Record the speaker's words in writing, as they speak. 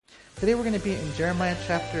Today we're going to be in Jeremiah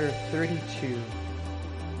chapter 32.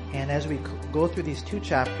 And as we go through these two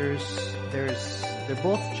chapters, they're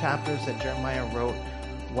both chapters that Jeremiah wrote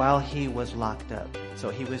while he was locked up. So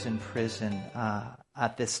he was in prison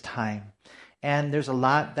at this time. And there's a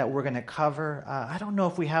lot that we're going to cover. I don't know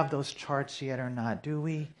if we have those charts yet or not. Do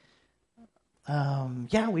we?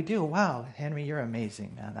 Yeah, we do. Wow. Henry, you're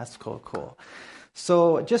amazing, man. That's cool.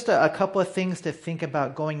 So just a couple of things to think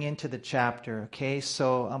about going into the chapter, okay?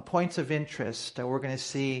 So points of interest, we're going to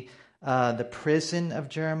see the prison of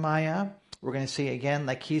Jeremiah. We're going to see, again,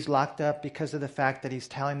 like he's locked up because of the fact that he's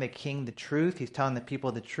telling the king the truth. He's telling the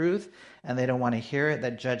people the truth, and they don't want to hear it,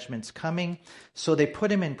 that judgment's coming. So they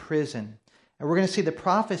put him in prison. And we're going to see the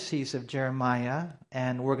prophecies of Jeremiah,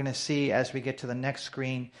 and we're going to see, as we get to the next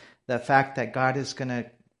screen, the fact that God is going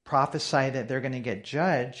to prophesy that they're going to get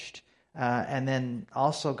judged. And then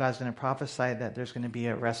also God's going to prophesy that there's going to be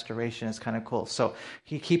a restoration. It's kind of cool. So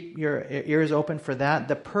you keep your ears open for that.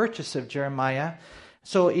 The purchase of Jeremiah.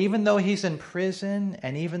 So even though he's in prison,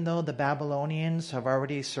 and even though the Babylonians have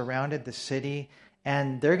already surrounded the city,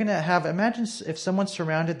 and they're going to have, imagine if someone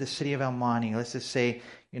surrounded the city of El Monte, let's just say,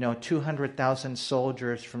 200,000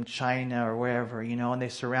 soldiers from China or wherever, and they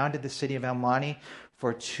surrounded the city of El Monte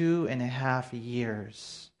for 2.5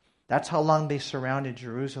 years. That's how long they surrounded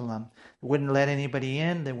Jerusalem. They wouldn't let anybody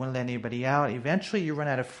in. They wouldn't let anybody out. Eventually, you run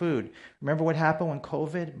out of food. Remember what happened when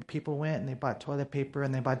COVID? People went and they bought toilet paper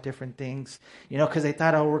and they bought different things, because they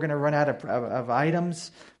thought, we're going to run out of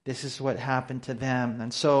items. This is what happened to them.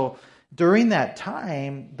 And so during that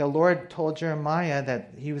time, the Lord told Jeremiah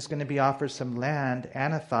that he was going to be offered some land,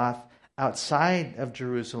 Anathoth, outside of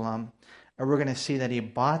Jerusalem. And we're going to see that he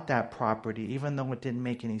bought that property, even though it didn't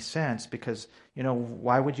make any sense, because,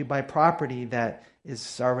 why would you buy property that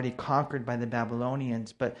is already conquered by the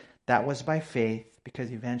Babylonians? But that was by faith,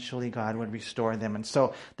 because eventually God would restore them. And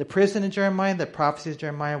so the prison of Jeremiah, the prophecies of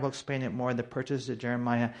Jeremiah, we'll explain it more, the purchase of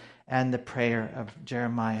Jeremiah, and the prayer of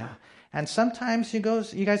Jeremiah. And sometimes you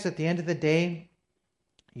guys, at the end of the day,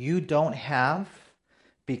 you don't have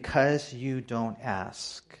because you don't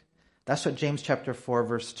ask. That's what James chapter 4,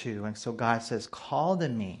 verse 2. And so God says, call to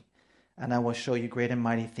me, and I will show you great and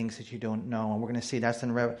mighty things that you don't know. And we're going to see that's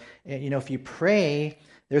in, if you pray,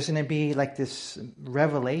 there's going to be like this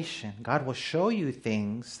revelation. God will show you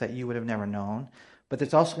things that you would have never known. But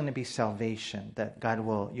there's also going to be salvation, that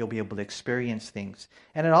you'll be able to experience things.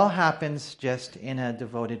 And it all happens just in a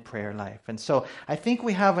devoted prayer life. And so I think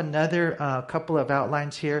we have another couple of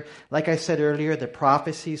outlines here. Like I said earlier, the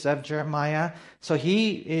prophecies of Jeremiah. So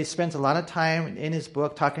he spends a lot of time in his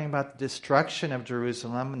book talking about the destruction of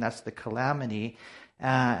Jerusalem, and that's the calamity.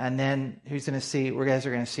 And then you guys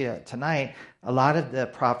are going to see it tonight, a lot of the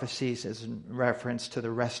prophecies is in reference to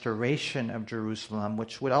the restoration of Jerusalem,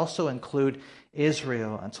 which would also include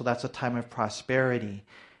Israel. And so that's a time of prosperity.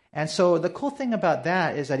 And so the cool thing about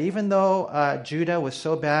that is that even though Judah was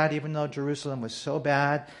so bad, even though Jerusalem was so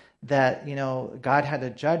bad that, God had to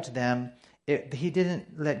judge them, he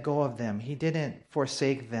didn't let go of them. He didn't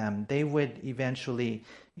forsake them. They would eventually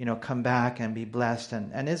come back and be blessed.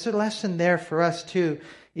 And there's a lesson there for us too.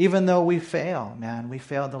 Even though we fail, we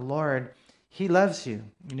fail the Lord, He loves you.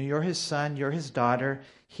 You're His son, you're His daughter.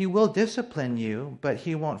 He will discipline you, but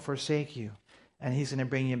He won't forsake you. And He's going to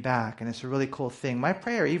bring you back. And it's a really cool thing. My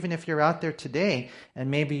prayer, even if you're out there today and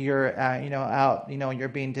maybe you're, out, you're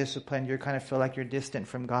being disciplined, you kind of feel like you're distant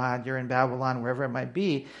from God, you're in Babylon, wherever it might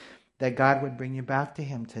be, that God would bring you back to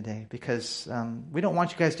Him today. Because we don't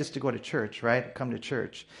want you guys just to go to church, right? Come to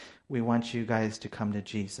church. We want you guys to come to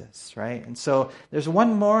Jesus, right? And so there's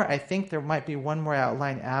one more. I think there might be one more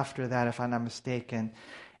outline after that, if I'm not mistaken.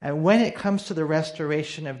 And when it comes to the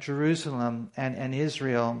restoration of Jerusalem and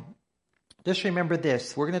Israel, just remember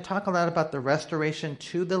this. We're going to talk a lot about the restoration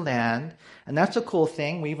to the land. And that's a cool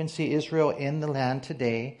thing. We even see Israel in the land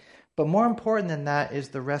today. But more important than that is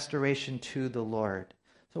the restoration to the Lord.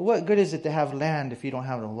 So what good is it to have land if you don't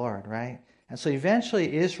have the Lord, right? And so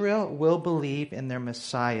eventually Israel will believe in their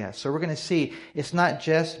Messiah. So we're going to see it's not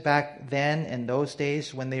just back then in those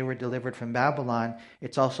days when they were delivered from Babylon.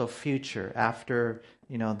 It's also future after,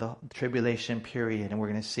 the tribulation period. And we're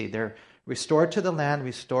going to see they're restored to the land,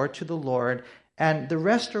 restored to the Lord. And the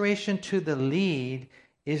restoration to the lead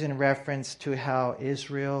is in reference to how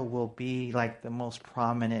Israel will be like the most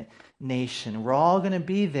prominent nation. We're all going to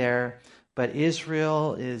be there, but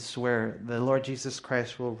Israel is where the Lord Jesus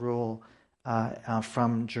Christ will rule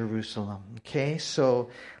from Jerusalem. Okay, so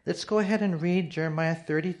let's go ahead and read Jeremiah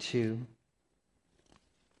 32.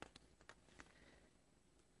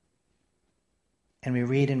 And we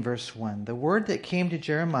read in verse 1, "The word that came to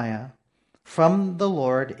Jeremiah from the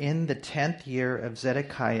Lord in the 10th year of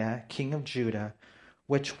Zedekiah, king of Judah,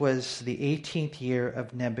 which was the 18th year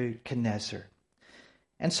of Nebuchadnezzar.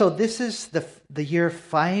 And so this is the year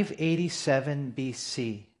 587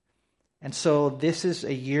 BC. And so this is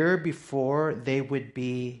a year before they would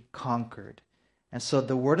be conquered. And so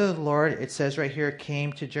the word of the Lord, it says right here,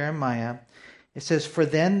 came to Jeremiah. It says, "For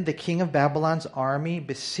then the king of Babylon's army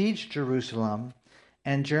besieged Jerusalem,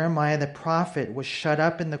 and Jeremiah the prophet was shut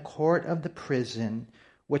up in the court of the prison,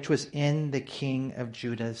 which was in the king of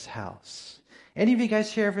Judah's house." Any of you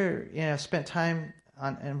guys here ever spent time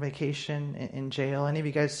on vacation in jail? Any of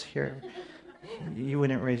you guys here? You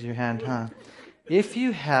wouldn't raise your hand, huh? If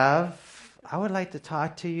you have, I would like to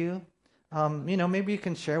talk to you. Maybe you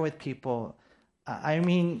can share with people.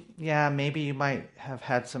 Maybe you might have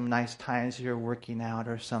had some nice times you're working out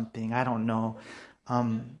or something. I don't know.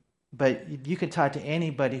 But you could talk to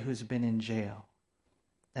anybody who's been in jail.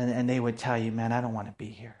 And they would tell you, man, I don't want to be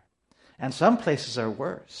here. And some places are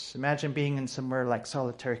worse. Imagine being in somewhere like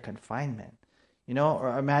solitary confinement.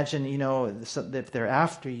 Or imagine, if they're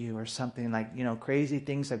after you or something like, crazy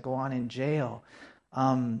things that go on in jail.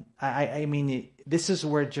 This is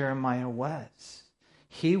where Jeremiah was.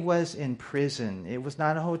 He was in prison. It was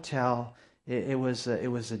not a hotel. It was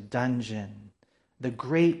a dungeon. The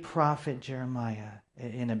great prophet Jeremiah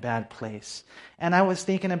in a bad place. And I was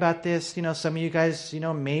thinking about this, some of you guys,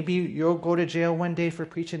 maybe you'll go to jail one day for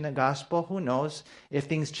preaching the gospel. Who knows if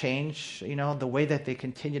things change, the way that they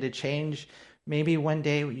continue to change. Maybe one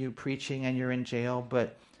day you're preaching and you're in jail,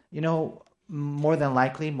 but, more than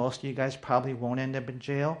likely, most of you guys probably won't end up in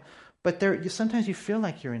jail. But sometimes you feel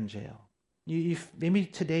like you're in jail. Maybe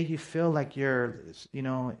today you feel like you're,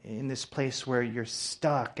 in this place where you're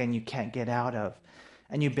stuck and you can't get out of.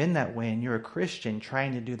 And you've been that way and you're a Christian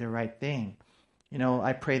trying to do the right thing.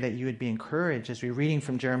 I pray that you would be encouraged as we're reading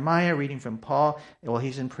from Jeremiah, reading from Paul. While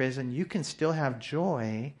he's in prison, you can still have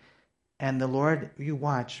joy. And the Lord, you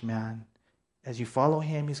watch, man. As you follow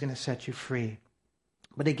him, he's going to set you free.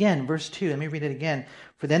 But again, verse 2, let me read it again.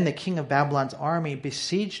 "For then the king of Babylon's army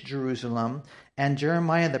besieged Jerusalem, and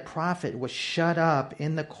Jeremiah the prophet was shut up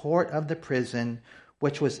in the court of the prison,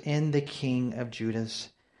 which was in the king of Judah's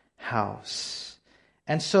house."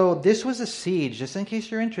 And so this was a siege, just in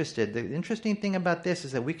case you're interested. The interesting thing about this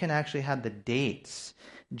is that we can actually have the dates.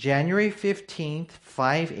 January 15th,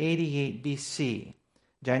 588 BC.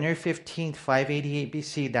 January 15th, 588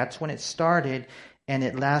 BC, that's when it started, and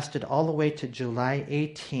it lasted all the way to July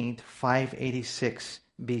 18th, 586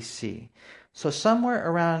 BC. So somewhere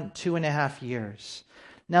around 2.5 years.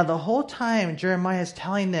 Now the whole time Jeremiah is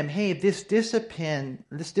telling them, hey, this discipline,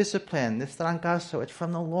 this trancazo, it's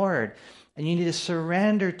from the Lord, and you need to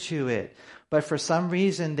surrender to it. But for some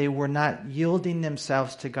reason, they were not yielding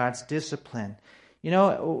themselves to God's discipline.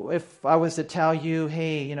 If I was to tell you,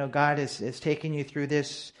 hey, God is taking you through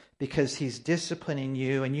this because he's disciplining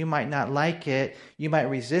you, and you might not like it, you might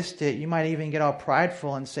resist it, you might even get all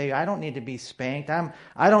prideful and say, I don't need to be spanked,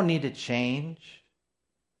 I don't need to change.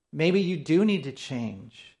 Maybe you do need to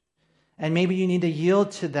change. And maybe you need to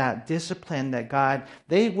yield to that discipline that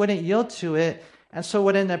they wouldn't yield to it. And so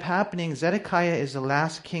what ended up happening, Zedekiah is the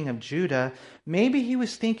last king of Judah. Maybe he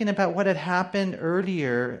was thinking about what had happened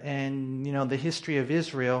earlier in, the history of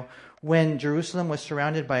Israel when Jerusalem was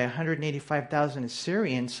surrounded by 185,000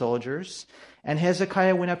 Assyrian soldiers. And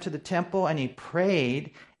Hezekiah went up to the temple and he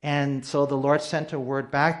prayed. And so the Lord sent a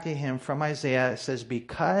word back to him from Isaiah. It says,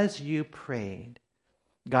 because you prayed,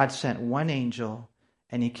 God sent one angel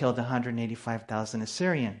and he killed 185,000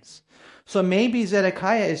 Assyrians. So maybe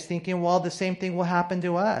Zedekiah is thinking, well, the same thing will happen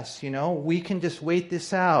to us. We can just wait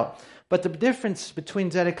this out. But the difference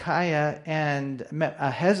between Zedekiah and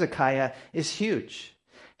Hezekiah is huge.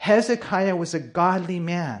 Hezekiah was a godly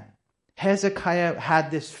man. Hezekiah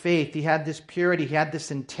had this faith. He had this purity. He had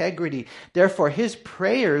this integrity. Therefore, his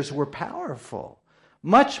prayers were powerful.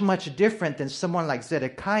 Much, much different than someone like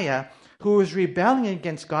Zedekiah, who was rebelling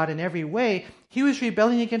against God in every way. He was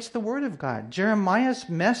rebelling against the word of God. Jeremiah's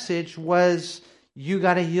message was, you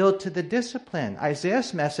got to yield to the discipline.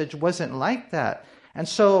 Isaiah's message wasn't like that. And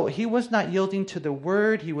so he was not yielding to the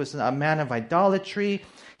word. He was a man of idolatry.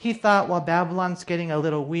 He thought, well, Babylon's getting a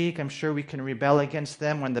little weak. I'm sure we can rebel against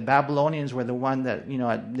them, when the Babylonians were the one that,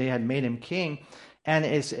 they had made him king. And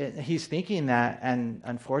he's thinking that. And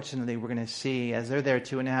unfortunately, we're going to see as they're there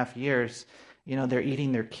 2.5 years, they're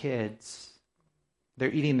eating their kids. They're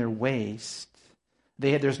eating their waste.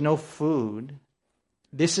 There's no food.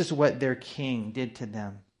 This is what their king did to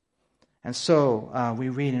them. And so we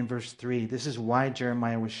read in verse 3, this is why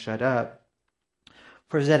Jeremiah was shut up.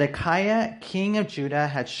 For Zedekiah, king of Judah,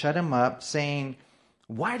 had shut him up, saying,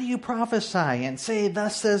 Why do you prophesy and say,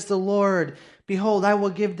 thus says the Lord, behold, I will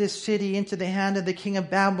give this city into the hand of the king of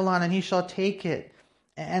Babylon, and he shall take it.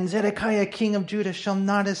 And Zedekiah, king of Judah, shall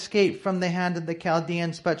not escape from the hand of the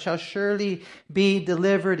Chaldeans, but shall surely be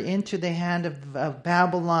delivered into the hand of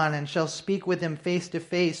Babylon, and shall speak with him face to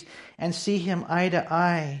face, and see him eye to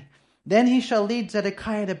eye. Then he shall lead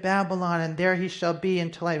Zedekiah to Babylon, and there he shall be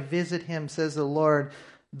until I visit him, says the Lord.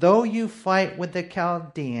 Though you fight with the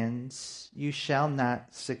Chaldeans, you shall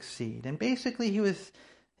not succeed. And basically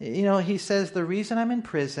he says, the reason I'm in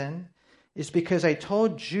prison is because I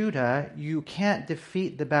told Judah, you can't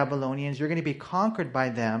defeat the Babylonians. You're going to be conquered by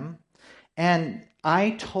them. And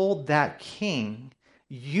I told that king,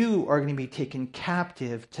 you are going to be taken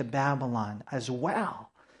captive to Babylon as well.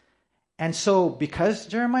 And so because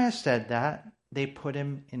Jeremiah said that, they put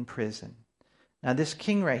him in prison. Now this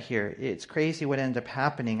king right here, it's crazy what ended up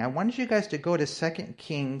happening. I wanted you guys to go to 2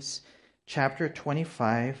 Kings chapter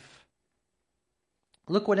 25.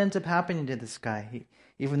 Look what ends up happening to this guy,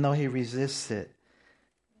 even though he resists it.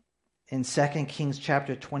 In 2 Kings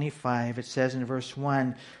chapter 25, it says in verse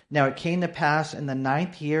 1, Now it came to pass in the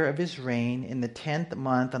 9th year of his reign, in the 10th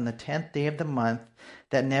month, on the 10th day of the month,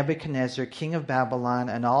 that Nebuchadnezzar, king of Babylon,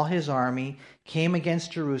 and all his army came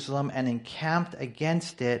against Jerusalem and encamped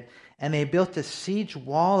against it, and they built a siege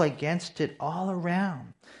wall against it all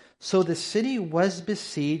around. So the city was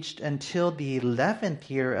besieged until the 11th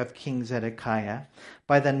year of King Zedekiah.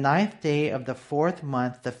 By the 9th day of the 4th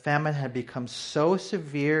month, the famine had become so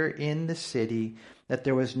severe in the city that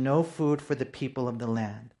there was no food for the people of the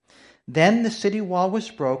land. Then the city wall was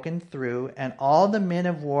broken through, and all the men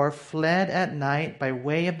of war fled at night by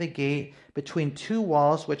way of the gate between two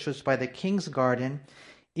walls, which was by the king's garden,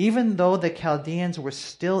 even though the Chaldeans were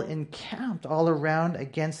still encamped all around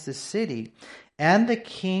against the city. And the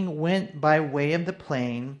king went by way of the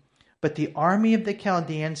plain, but the army of the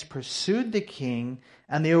Chaldeans pursued the king,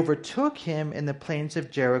 and they overtook him in the plains of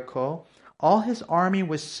Jericho. All his army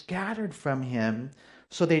was scattered from him.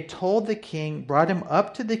 So they told the king, brought him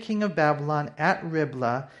up to the king of Babylon at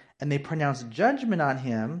Riblah, and they pronounced judgment on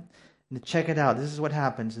him. And check it out. This is what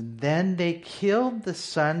happens. Then they killed the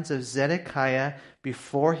sons of Zedekiah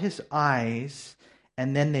before his eyes,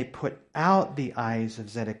 and then they put out the eyes of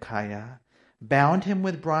Zedekiah, bound him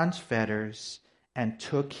with bronze fetters, and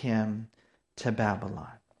took him to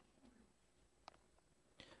Babylon.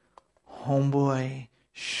 Homeboy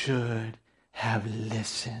should have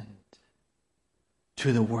listened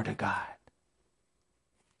to the word of God.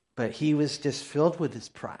 But he was just filled with his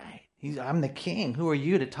pride. I'm the king. Who are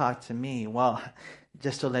you to talk to me? Well,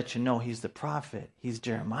 just to let you know, he's the prophet. He's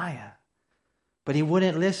Jeremiah. But he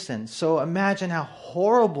wouldn't listen. So imagine how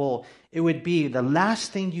horrible it would be. The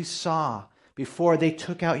last thing you saw before they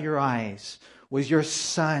took out your eyes was your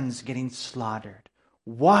sons getting slaughtered.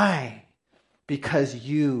 Why? Because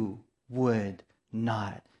you would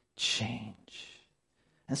not change.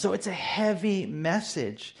 And so it's a heavy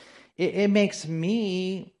message. It makes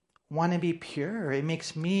me want to be pure. It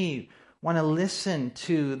makes me want to listen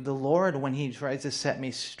to the Lord when he tries to set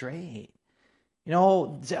me straight. We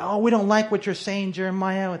don't like what you're saying,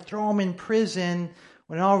 Jeremiah. Throw him in prison.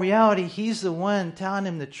 When in all reality, he's the one telling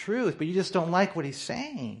him the truth, but you just don't like what he's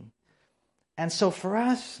saying. And so for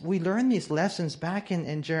us, we learn these lessons back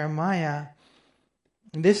in Jeremiah.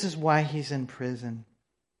 And this is why he's in prison.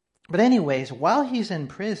 But anyways, while he's in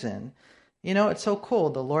prison, it's so cool.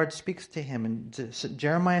 The Lord speaks to him in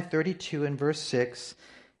Jeremiah 32 and verse 6.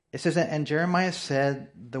 It says, And Jeremiah said,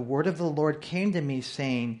 The word of the Lord came to me,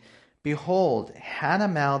 saying, Behold,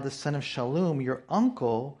 Hanamel, the son of Shallum, your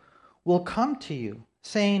uncle, will come to you,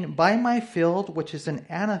 saying, Buy my field, which is in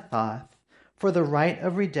Anathoth, for the right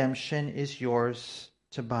of redemption is yours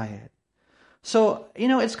to buy it. So,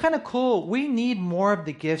 it's kind of cool. We need more of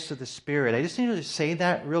the gifts of the Spirit. I just need to say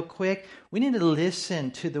that real quick. We need to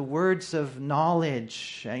listen to the words of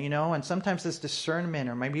knowledge, and sometimes it's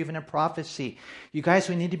discernment or maybe even a prophecy. You guys,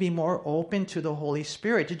 we need to be more open to the Holy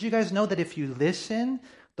Spirit. Did you guys know that if you listen,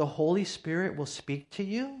 the Holy Spirit will speak to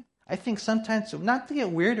you? I think sometimes, not to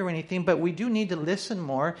get weird or anything, but we do need to listen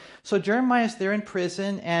more. So Jeremiah is there in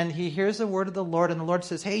prison, and he hears the word of the Lord, and the Lord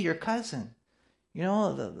says, Hey, your cousin.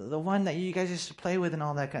 The one that you guys used to play with and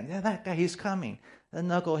all that that guy, he's coming. The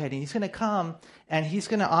knucklehead. And he's going to come and he's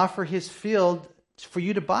going to offer his field for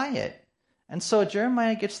you to buy it. And so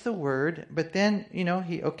Jeremiah gets the word, but then,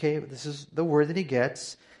 this is the word that he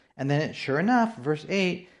gets. And then sure enough, verse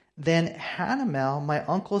 8, Then Hanamel, my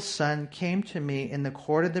uncle's son, came to me in the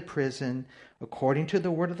court of the prison according to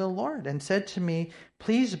the word of the Lord, and said to me,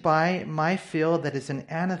 Please buy my field that is in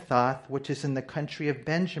Anathoth, which is in the country of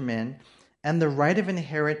Benjamin, and the right of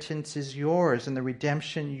inheritance is yours, and the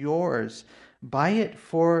redemption yours. Buy it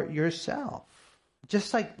for yourself.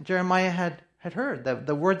 Just like Jeremiah had heard,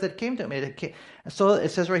 the word that came to him. So it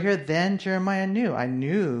says right here, then Jeremiah knew. I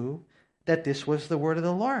knew that this was the word of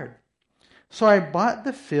the Lord. So I bought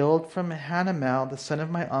the field from Hanamel, the son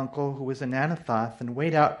of my uncle, who was in Anathoth, and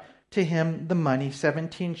weighed out to him the money,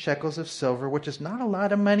 17 shekels of silver, which is not a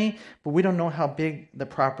lot of money, but we don't know how big the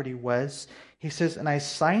property was. He says, and I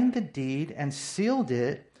signed the deed and sealed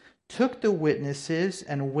it, took the witnesses,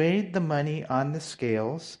 and weighed the money on the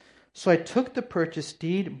scales. So I took the purchase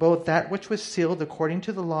deed, both that which was sealed according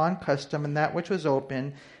to the law and custom, and that which was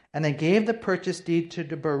open, and I gave the purchase deed to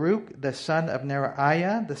Baruch, the son of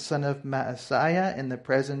Neriah, the son of Maaseiah, in the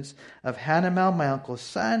presence of Hanamel, my uncle's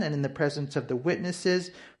son, and in the presence of the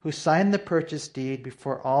witnesses who signed the purchase deed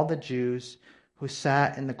before all the Jews who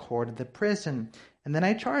sat in the court of the prison. And then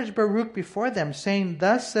I charged Baruch before them, saying,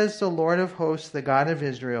 thus says the Lord of hosts, the God of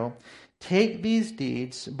Israel, take these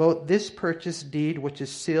deeds, both this purchase deed which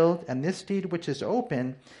is sealed and this deed which is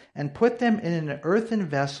open, and put them in an earthen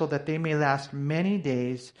vessel that they may last many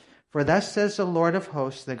days. For thus says the Lord of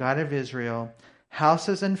hosts, the God of Israel,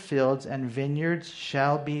 houses and fields and vineyards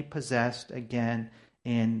shall be possessed again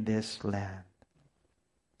in this land.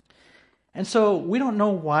 And so we don't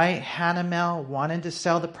know why Hanamel wanted to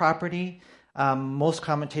sell the property. Most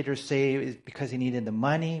commentators say it's because he needed the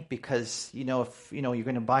money, because, if you're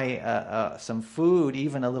going to buy some food,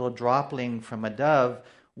 even a little dropling from a dove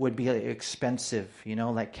would be expensive,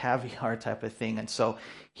 like caviar type of thing. And so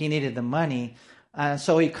he needed the money.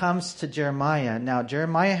 So he comes to Jeremiah. Now,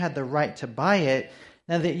 Jeremiah had the right to buy it.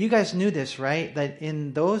 Now, that you guys knew this, right? That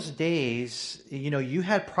in those days, you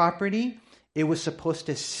had property. It was supposed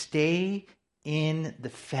to stay in the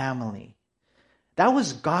family. That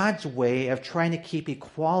was God's way of trying to keep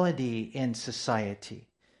equality in society.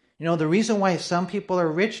 The reason why some people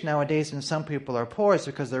are rich nowadays and some people are poor is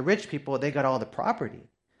because the rich people, they got all the property.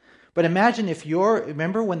 But imagine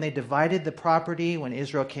remember when they divided the property, when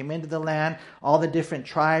Israel came into the land, all the different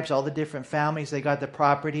tribes, all the different families, they got the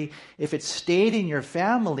property. If it stayed in your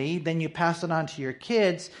family, then you pass it on to your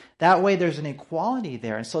kids. That way there's an equality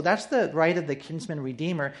there. And so that's the right of the kinsman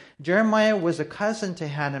redeemer. Jeremiah was a cousin to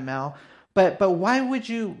Hanamel, but why would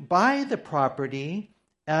you buy the property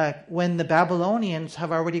when the Babylonians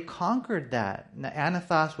have already conquered that?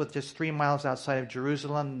 Anathoth was just 3 miles outside of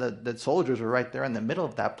Jerusalem. The soldiers were right there in the middle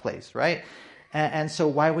of that place, right? And so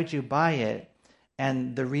why would you buy it?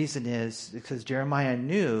 And the reason is because Jeremiah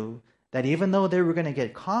knew that even though they were going to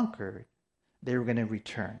get conquered, they were going to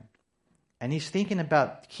return. And he's thinking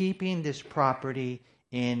about keeping this property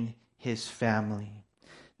in his family.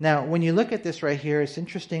 Now, when you look at this right here, it's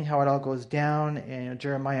interesting how it all goes down. And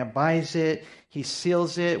Jeremiah buys it. He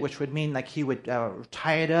seals it, which would mean like he would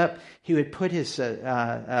tie it up. He would put his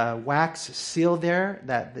wax seal there,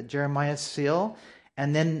 the Jeremiah's seal.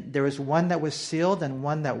 And then there was one that was sealed and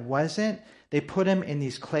one that wasn't. They put them in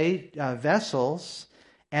these clay vessels.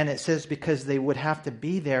 And it says because they would have to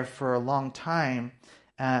be there for a long time.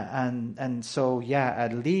 And so,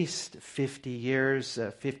 at least 50 years,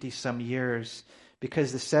 50-some years,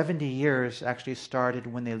 because the 70 years actually started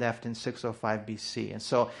when they left in 605 BC. And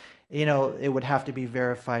so, it would have to be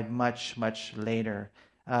verified much, much later.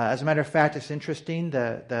 As a matter of fact, it's interesting,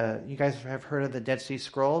 you guys have heard of the Dead Sea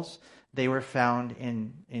Scrolls? They were found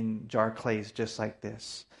in jar clays just like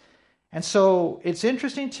this. And so it's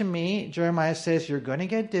interesting to me, Jeremiah says, you're going to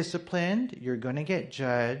get disciplined, you're going to get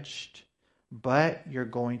judged, but you're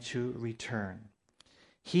going to return.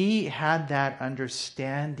 He had that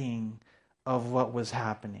understanding of what was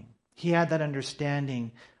happening. He had that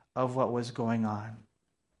understanding of what was going on.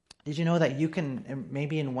 Did you know that you can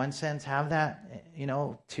maybe in one sense have that,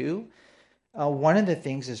 too? One of the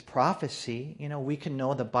things is prophecy. We can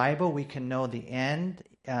know the Bible. We can know the end,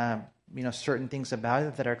 certain things about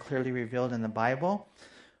it that are clearly revealed in the Bible.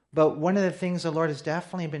 But one of the things the Lord has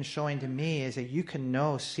definitely been showing to me is that you can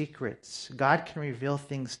know secrets. God can reveal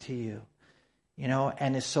things to you.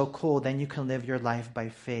 And it's so cool. Then you can live your life by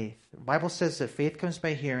faith. The Bible says that faith comes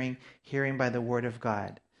by hearing, hearing by the word of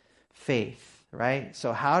God. Faith, right?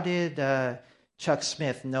 So how did Chuck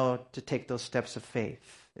Smith know to take those steps of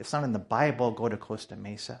faith? It's not in the Bible, go to Costa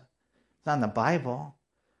Mesa. It's not in the Bible.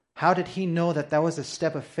 How did he know that that was a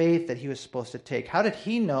step of faith that he was supposed to take? How did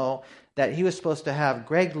he know that he was supposed to have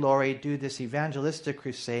Greg Laurie do this evangelistic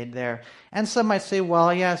crusade there? And some might say,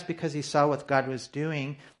 well, yes, because he saw what God was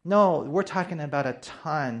doing. No, we're talking about a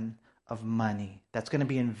ton of money that's going to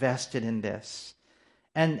be invested in this.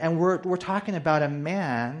 And we're talking about a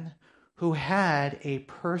man who had a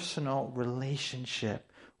personal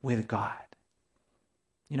relationship with God.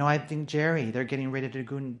 I think Jerry, they're getting ready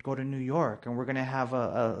to go to New York, and we're going to have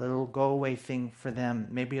a little go-away thing for them.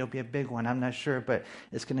 Maybe it'll be a big one. I'm not sure, but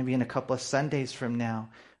it's going to be in a couple of Sundays from now.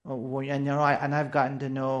 And I've gotten to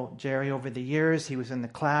know Jerry over the years. He was in the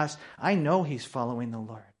class. I know he's following the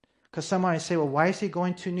Lord. Because someone might say, well, why is he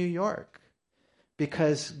going to New York?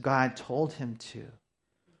 Because God told him to.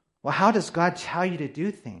 Well, how does God tell you to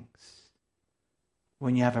do things?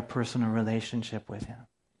 When you have a personal relationship with him.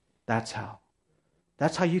 That's how.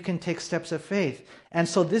 That's how you can take steps of faith. And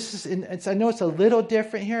so this is, I know it's a little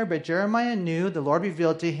different here, but Jeremiah knew, the Lord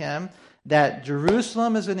revealed to him that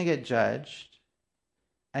Jerusalem is going to get judged.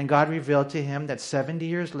 And God revealed to him that 70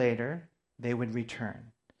 years later, they would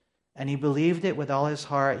return. And he believed it with all his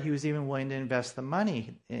heart. He was even willing to invest the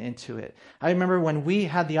money into it. I remember when we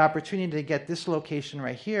had the opportunity to get this location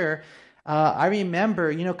right here, I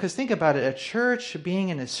remember, because think about it, a church being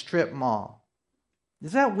in a strip mall.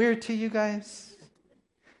 Is that weird to you guys?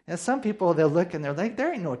 And some people, they'll look and they're like,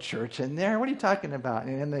 there ain't no church in there. What are you talking about?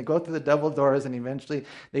 And then they go through the double doors and eventually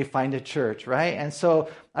they find a church, right? And so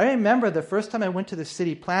I remember the first time I went to the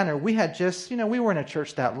city planner, we had just, we weren't a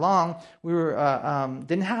church that long. We were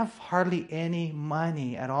didn't have hardly any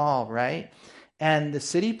money at all, right? And the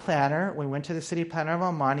city planner, when we went to the city planner of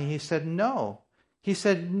El Monte, he said, no. He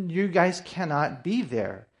said, you guys cannot be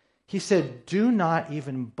there. He said, do not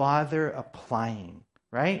even bother applying,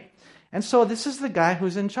 right? And so this is the guy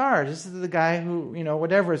who's in charge. This is the guy who,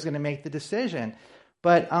 whatever is going to make the decision.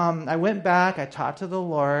 But I went back, I talked to the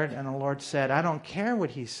Lord, and the Lord said, I don't care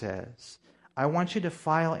what he says. I want you to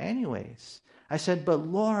file anyways. I said, but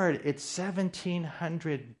Lord, it's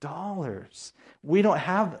 $1,700. We don't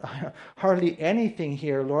have hardly anything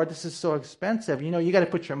here, Lord. This is so expensive. You got to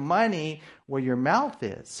put your money where your mouth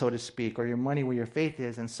is, so to speak, or your money where your faith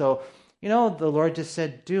is. And so, the Lord just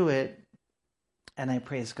said, do it. And I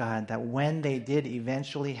praise God that when they did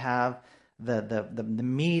eventually have the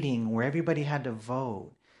meeting where everybody had to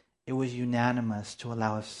vote, it was unanimous to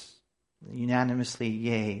allow us, unanimously,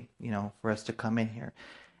 yay, for us to come in here.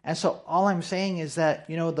 And so all I'm saying is that,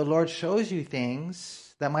 the Lord shows you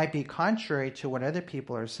things that might be contrary to what other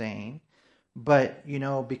people are saying, but,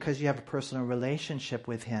 because you have a personal relationship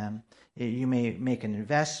with him, you may make an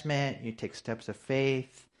investment, you take steps of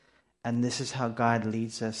faith, and this is how God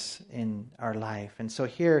leads us in our life. And so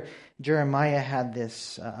here, Jeremiah had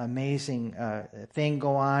this amazing thing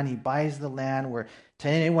go on. He buys the land where to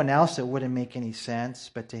anyone else it wouldn't make any sense,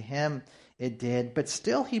 but to him it did. But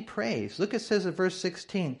still he prays. Look, it says in verse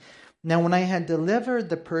 16, now when I had delivered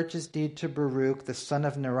the purchase deed to Baruch, the son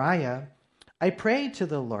of Neriah, I prayed to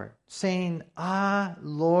the Lord, saying,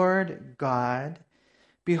 Lord God,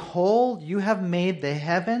 behold, you have made the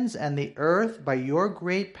heavens and the earth by your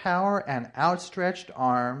great power and outstretched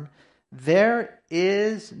arm. There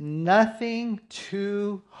is nothing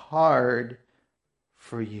too hard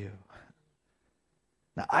for you.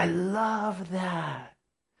 Now, I love that.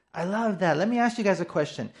 I love that. Let me ask you guys a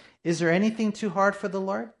question. Is there anything too hard for the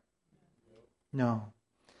Lord? No.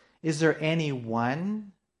 Is there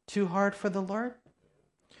anyone too hard for the Lord?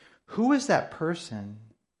 Who is that person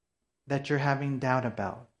that you're having doubt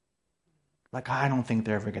about? Like, I don't think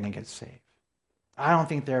they're ever going to get saved. I don't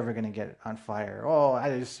think they're ever going to get on fire. Oh,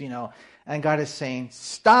 I just, And God is saying,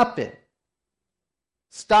 stop it.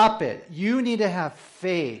 Stop it. You need to have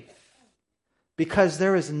faith because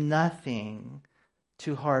there is nothing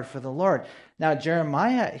too hard for the Lord. Now,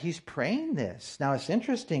 Jeremiah, he's praying this. Now, it's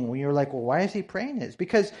interesting when you're like, well, why is he praying this?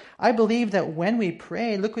 Because I believe that when we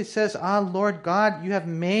pray, look what it says, Lord God, you have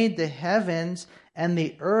made the heavens and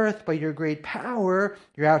the earth by your great power,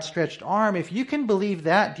 your outstretched arm. If you can believe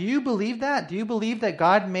that, do you believe that? Do you believe that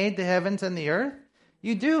God made the heavens and the earth?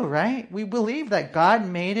 You do, right? We believe that God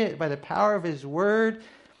made it by the power of his word.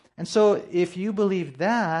 And so if you believe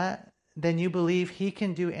that, then you believe he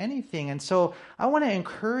can do anything. And so I want to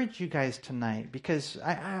encourage you guys tonight because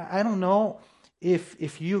I don't know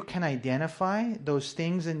if you can identify those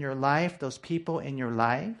things in your life, those people in your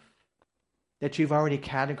life that you've already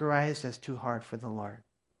categorized as too hard for the Lord.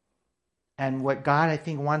 And what God, I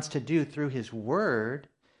think, wants to do through his word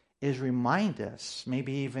is remind us,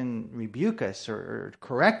 maybe even rebuke us or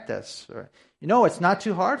correct us. Or, it's not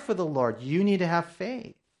too hard for the Lord. You need to have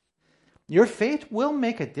faith. Your faith will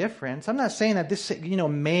make a difference. I'm not saying that this,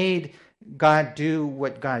 made God do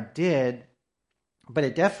what God did, but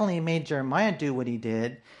it definitely made Jeremiah do what he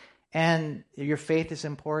did. And your faith is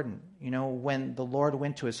important. When the Lord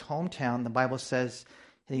went to his hometown, the Bible says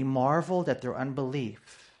he marveled at their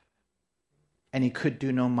unbelief. And he could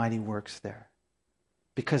do no mighty works there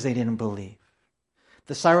because they didn't believe.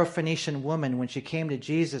 The Syrophoenician woman, when she came to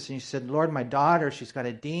Jesus and she said, Lord, my daughter, she's got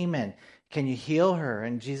a demon. Can you heal her?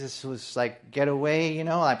 And Jesus was like, get away,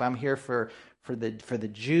 like I'm here for the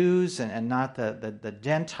Jews and not the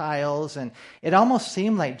Gentiles. And it almost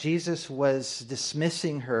seemed like Jesus was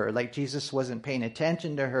dismissing her, like Jesus wasn't paying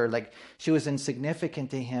attention to her, like she was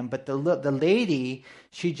insignificant to him. But the lady,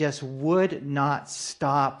 she just would not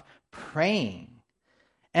stop praying.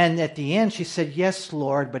 And at the end, she said, yes,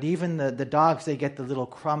 Lord, but even the dogs, they get the little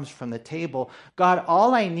crumbs from the table. God,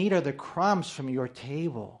 all I need are the crumbs from your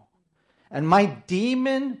table. And my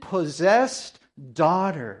demon-possessed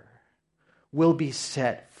daughter will be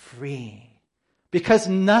set free. Because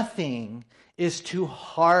nothing is too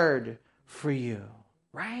hard for you,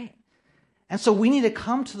 right? And so we need to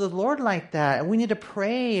come to the Lord like that, and we need to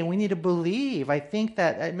pray, and we need to believe. I think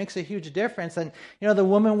that it makes a huge difference. And, the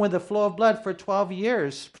woman with the flow of blood for 12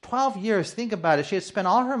 years, think about it. She had spent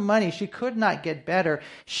all her money. She could not get better.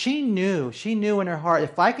 She knew in her heart,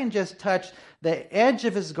 if I can just touch the edge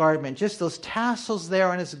of his garment, just those tassels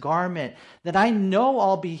there on his garment, that I know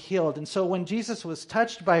I'll be healed. And so when Jesus was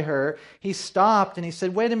touched by her, he stopped and he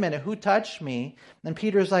said, wait a minute, who touched me? And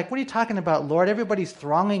Peter's like, what are you talking about, Lord? Everybody's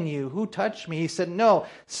thronging you. Who touched me? He said, no,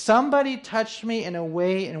 somebody touched me in a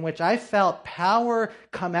way in which I felt power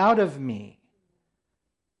come out of me.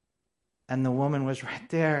 And the woman was right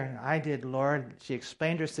there. I did, Lord. She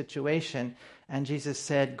explained her situation, and Jesus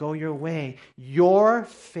said, go your way. Your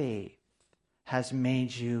faith has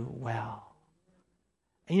made you well.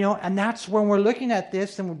 And that's when we're looking at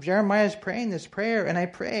this, and Jeremiah is praying this prayer, and I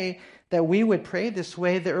pray that we would pray this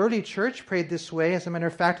way. The early church prayed this way. As a matter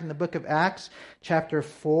of fact, in the book of Acts, chapter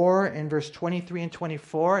 4, in verse 23 and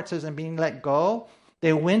 24, it says, and being let go,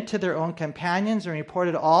 they went to their own companions and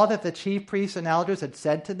reported all that the chief priests and elders had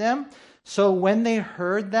said to them. So when they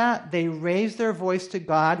heard that, they raised their voice to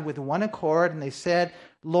God with one accord, and they said,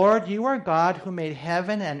 Lord, you are God who made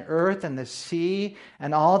heaven and earth and the sea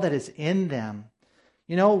and all that is in them.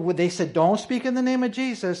 They said, don't speak in the name of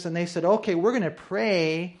Jesus. And they said, okay, we're going to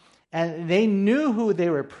pray. And they knew who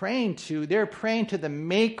they were praying to. They were praying to the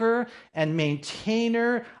maker and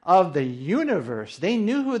maintainer of the universe. They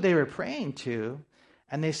knew who they were praying to.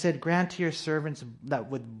 And they said, grant to your servants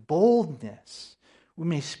that with boldness we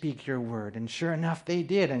may speak your word. And sure enough, they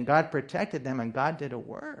did. And God protected them, and God did a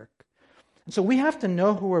work. And so we have to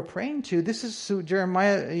know who we're praying to. This is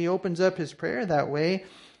Jeremiah. He opens up his prayer that way.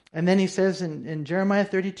 And then he says in Jeremiah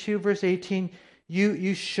 32, verse 18,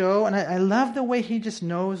 you show, and I love the way he just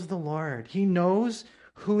knows the Lord. He knows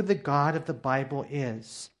who the God of the Bible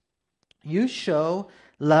is. You show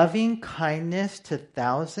loving kindness to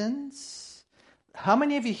thousands. How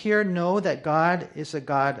many of you here know that God is a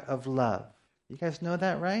God of love? You guys know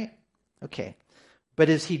that, right? Okay. But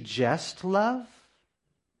is he just love?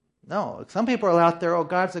 No. Some people are out there,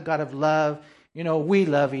 God's a God of love. We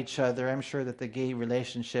love each other. I'm sure that the gay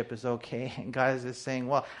relationship is okay. And God is just saying,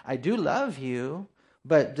 well, I do love you,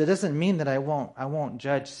 but that doesn't mean that I won't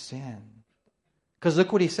judge sin. Because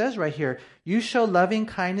look what he says right here. You show loving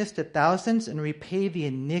kindness to thousands and repay the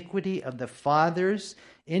iniquity of the fathers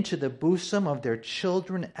into the bosom of their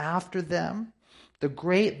children after them. The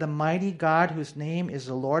great, the mighty God whose name is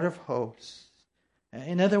the Lord of hosts.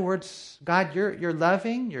 In other words, God, you're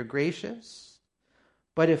loving, you're gracious.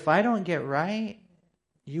 But if I don't get right,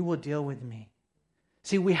 you will deal with me.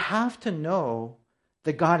 See, we have to know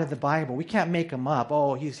the God of the Bible. We can't make him up.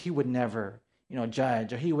 He would never,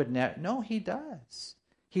 judge, or he would never. No, he does.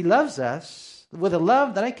 He loves us with a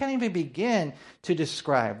love that I can't even begin to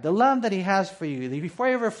describe. The love that he has for you. Before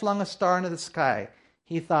he ever flung a star into the sky,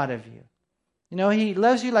 he thought of you. He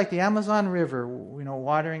loves you like the Amazon River,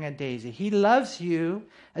 watering a daisy. He loves you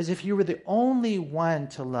as if you were the only one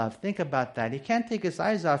to love. Think about that. He can't take his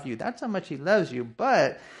eyes off you. That's how much he loves you.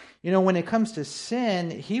 But, when it comes to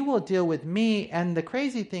sin, he will deal with me. And the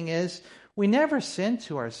crazy thing is, we never sin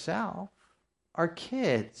to ourselves. Our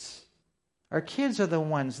kids are the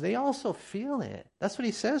ones, they also feel it. That's what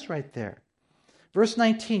he says right there. Verse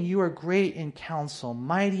 19, you are great in counsel,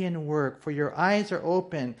 mighty in work, for your eyes are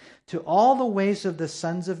open to all the ways of the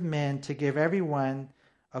sons of men, to give everyone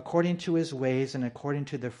according to his ways and according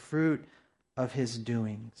to the fruit of his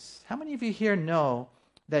doings. How many of you here know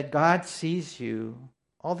that God sees you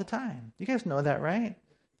all the time? You guys know that, right?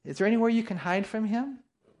 Is there anywhere you can hide from him?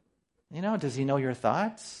 Does he know your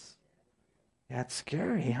thoughts? That's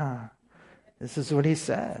scary, huh? This is what he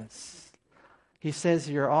says. He says,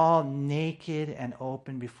 you're all naked and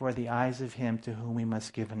open before the eyes of him to whom we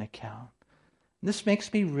must give an account. And this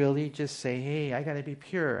makes me really just say, hey, I got to be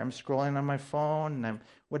pure. I'm scrolling on my phone and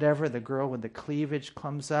the girl with the cleavage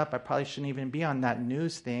comes up. I probably shouldn't even be on that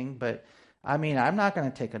news thing, but I'm not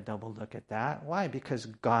going to take a double look at that. Why? Because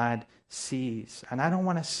God sees, and I don't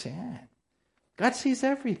want to sin. God sees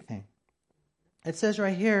everything. It says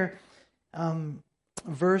right here,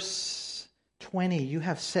 verse 20, you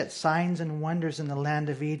have set signs and wonders in the land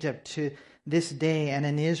of Egypt to this day, and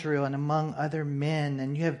in Israel and among other men,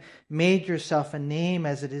 and you have made yourself a name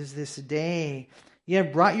as it is this day. You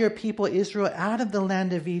have brought your people Israel out of the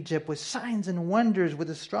land of Egypt with signs and wonders, with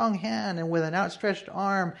a strong hand and with an outstretched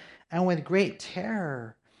arm and with great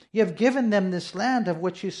terror. You have given them this land of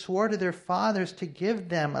which you swore to their fathers to give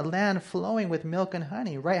them, a land flowing with milk and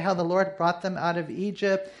honey. Right? How the Lord brought them out of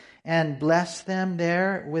Egypt and blessed them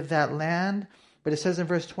there with that land. But it says in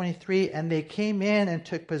verse 23, and they came in and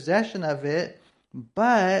took possession of it,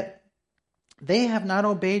 but they have not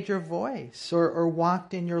obeyed your voice or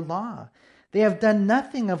walked in your law. They have done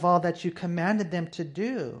nothing of all that you commanded them to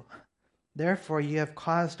do. Therefore, you have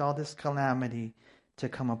caused all this calamity to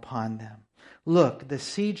come upon them. Look, the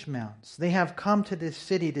siege mounts, they have come to this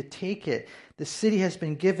city to take it. The city has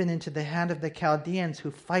been given into the hand of the Chaldeans who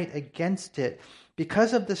fight against it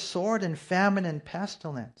because of the sword and famine and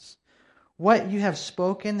pestilence. What you have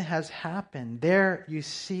spoken has happened. There you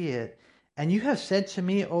see it. And you have said to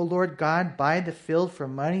me, O Lord God, buy the field for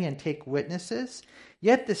money and take witnesses.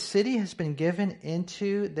 Yet the city has been given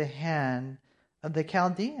into the hand of the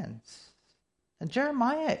Chaldeans. And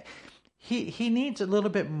Jeremiah, he needs a little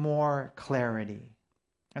bit more clarity.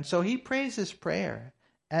 And so he prays this prayer.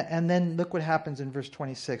 And then look what happens in verse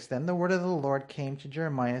 26. Then the word of the Lord came to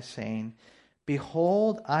Jeremiah saying,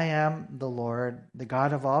 Behold, I am the Lord, the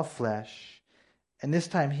God of all flesh. And this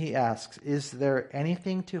time he asks, is there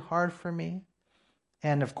anything too hard for me?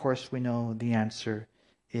 And of course we know the answer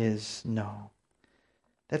is no.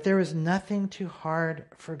 That there is nothing too hard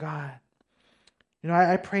for God. You know,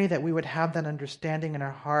 I pray that we would have that understanding in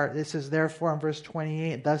our heart. This is therefore in verse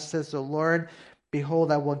 28, thus says the Lord,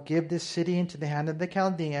 Behold, I will give this city into the hand of the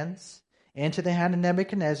Chaldeans, into the hand of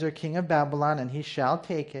Nebuchadnezzar, king of Babylon, and he shall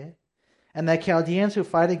take it. And the Chaldeans who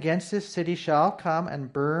fight against this city shall come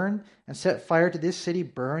and burn and set fire to this city,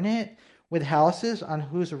 burn it, with houses on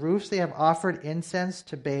whose roofs they have offered incense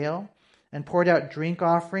to Baal and poured out drink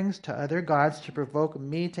offerings to other gods to provoke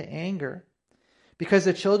me to anger. Because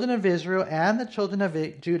the children of Israel and the children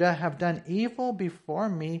of Judah have done evil before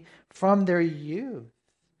me from their youth.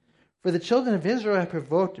 For the children of Israel have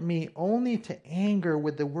provoked me only to anger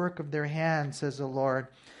with the work of their hands, says the Lord.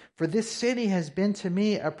 For this city has been to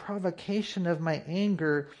me a provocation of my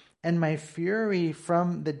anger and my fury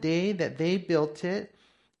from the day that they built it,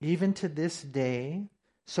 even to this day.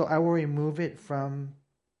 So I will remove it from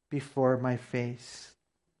before my face.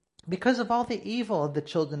 Because of all the evil of the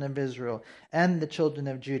children of Israel and the children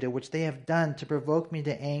of Judah, which they have done to provoke me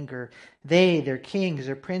to anger, they, their kings,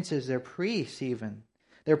 their princes, their priests even,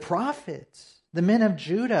 their prophets, the men of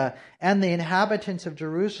Judah and the inhabitants of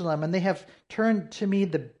Jerusalem, and they have turned to me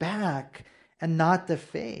the back and not the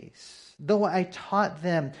face. Though I taught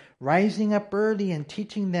them, rising up early and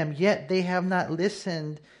teaching them, yet they have not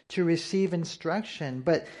listened to receive instruction,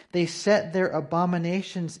 but they set their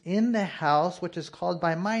abominations in the house, which is called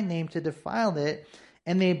by my name, to defile it,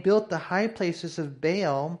 and they built the high places of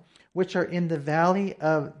Baal, which are in the valley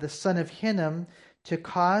of the son of Hinnom, to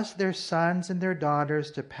cause their sons and their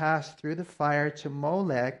daughters to pass through the fire to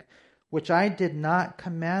Molech, which I did not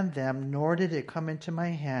command them, nor did it come into my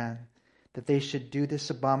hand, that they should do this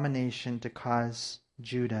abomination to cause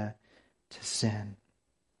Judah to sin.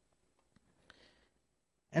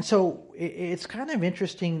 And so it's kind of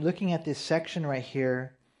interesting looking at this section right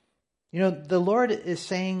here. You know, the Lord is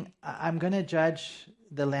saying, I'm going to judge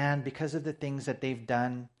the land because of the things that they've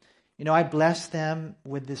done. You know, I blessed them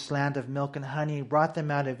with this land of milk and honey, brought them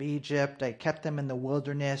out of Egypt. I kept them in the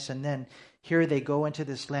wilderness, and then here they go into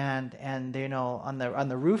this land, and they, you know, on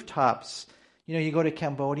the rooftops. You know, you go to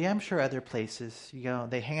Cambodia, I'm sure other places, you know,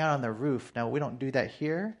 they hang out on the roof. Now, we don't do that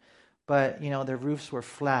here, but, you know, their roofs were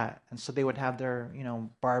flat, and so they would have their, you know,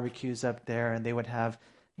 barbecues up there, and they would have,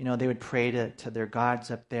 you know, they would pray to their gods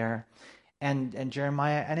up there. And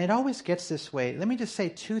Jeremiah, and it always gets this way. Let me just say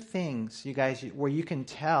two things, you guys, where you can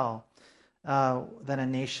tell that a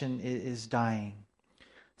nation is dying.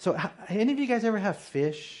 So, any of you guys ever have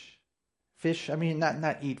fish? Fish, I mean,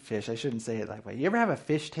 not eat fish. I shouldn't say it that way. You ever have a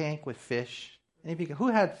fish tank with fish? Any of you, who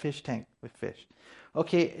had fish tank with fish?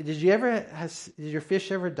 Okay, did your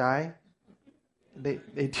fish ever die? They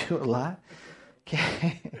do a lot.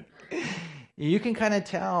 Okay. You can kind of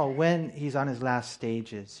tell when he's on his last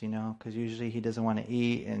stages, you know, because usually he doesn't want to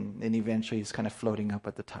eat, and then eventually he's kind of floating up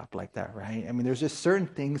at the top like that, right? I mean, there's just certain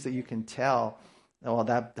things that you can tell, oh,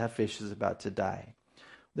 that fish is about to die.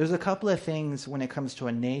 There's a couple of things when it comes to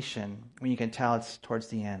a nation when you can tell it's towards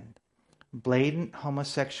the end. Blatant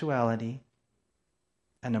homosexuality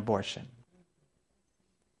and abortion.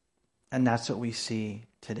 And that's what we see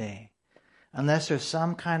today. Unless there's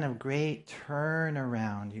some kind of great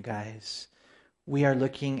turnaround, you guys, we are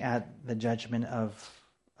looking at the judgment of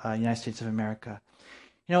United States of America.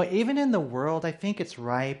 Even in the world, I think it's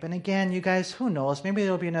ripe. And again, you guys, who knows? Maybe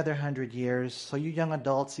it'll be another 100 years. So you young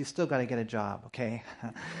adults, you still got to get a job, okay?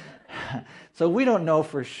 So we don't know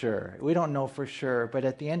for sure. We don't know for sure. But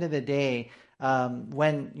at the end of the day,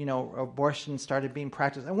 when abortion started being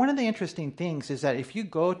practiced, and one of the interesting things is that if you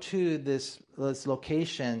go to this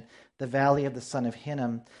location, the Valley of the Son of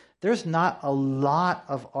Hinnom, there's not a lot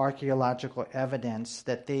of archaeological evidence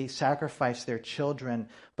that they sacrificed their children,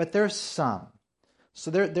 but there's some. So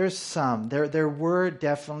there's some. There were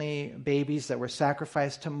definitely babies that were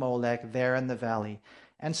sacrificed to Molech there in the valley.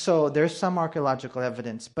 And so there's some archaeological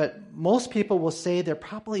evidence. But most people will say there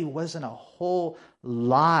probably wasn't a whole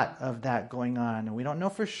lot of that going on. And we don't know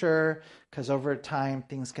for sure because over time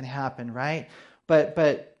things can happen, right?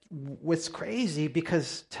 But what's crazy,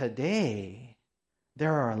 because today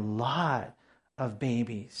there are a lot of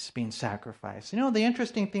babies being sacrificed. The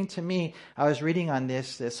interesting thing to me, I was reading on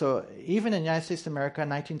this, so even in the United States of America in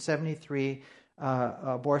 1973,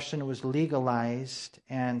 abortion was legalized,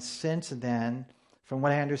 and since then, from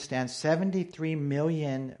what I understand, 73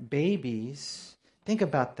 million babies, think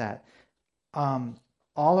about that,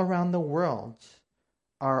 all around the world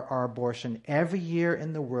are abortion. Every year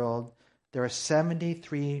in the world, there are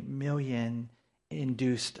 73 million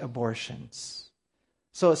induced abortions.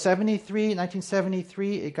 So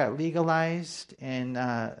 1973, it got legalized, and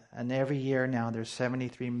every year now there's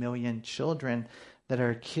 73 million children that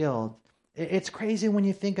are killed. It's crazy when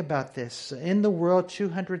you think about this. In the world,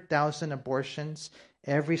 200,000 abortions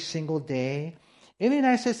every single day. In the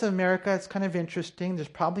United States of America, it's kind of interesting. There's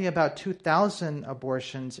probably about 2,000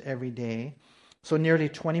 abortions every day. So nearly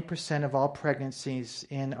 20% of all pregnancies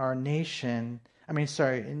in our nation,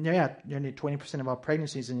 nearly 20% of all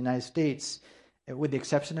pregnancies in the United States, with the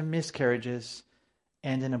exception of miscarriages,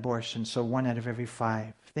 end in abortion. So 1 out of every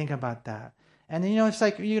 5. Think about that. And it's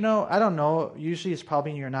like, I don't know. Usually it's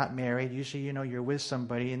probably you're not married. Usually, you're with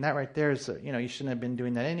somebody. And that right there is, you shouldn't have been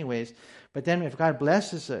doing that anyways. But then if God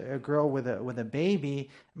blesses a girl with a baby,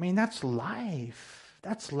 that's life.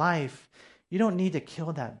 That's life. You don't need to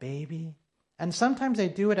kill that baby. And sometimes they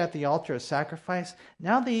do it at the altar of sacrifice.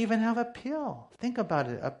 Now they even have a pill. Think about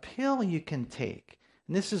it. A pill you can take.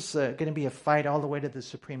 And this is going to be a fight all the way to the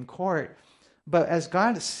Supreme Court. But as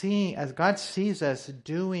God sees us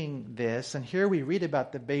doing this, and here we read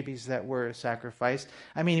about the babies that were sacrificed.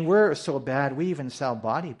 We're so bad, we even sell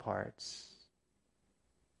body parts.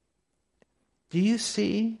 Do you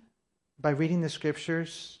see, by reading the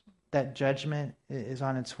scriptures, that judgment is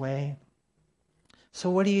on its way?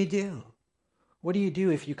 So what do you do? What do you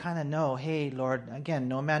do if you kind of know, hey, Lord, again,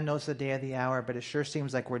 no man knows the day or the hour, but it sure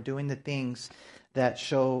seems like we're doing the things that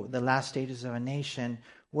show the last stages of a nation?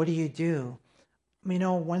 What do you do?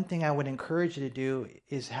 One thing I would encourage you to do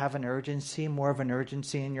is have an urgency, more of an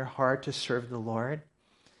urgency in your heart to serve the Lord.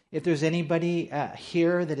 If there's anybody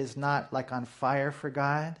here that is not like on fire for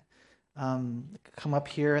God, come up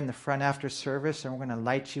here in the front after service and we're going to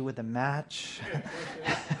light you with a match.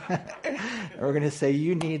 We're going to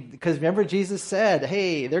say because remember Jesus said,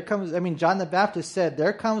 hey, John the Baptist said,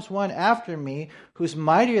 there comes one after me who's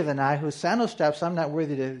mightier than I, whose sandal straps I'm not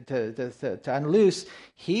worthy to unloose.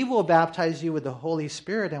 He will baptize you with the Holy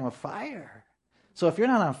Spirit and with fire. So if you're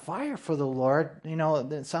not on fire for the Lord,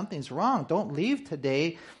 then something's wrong. Don't leave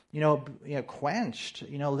today, quenched.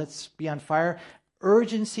 Let's be on fire.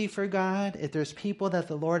 Urgency for God. If there's people that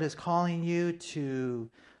the Lord is calling you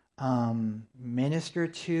to minister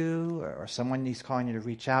to, or someone He's calling you to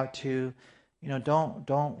reach out to,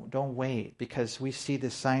 don't wait, because we see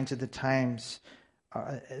the signs of the times.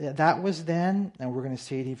 That was then, and we're going to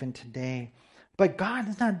see it even today. But God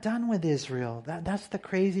is not done with Israel. That's the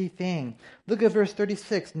crazy thing. Look at verse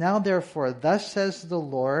 36. Now therefore, thus says the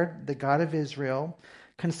Lord, the God of Israel,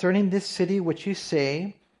 concerning this city which you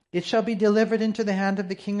say, it shall be delivered into the hand of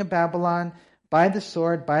the king of Babylon by the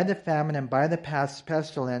sword, by the famine, and by the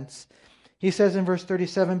pestilence. He says in verse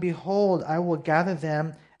 37, behold, I will gather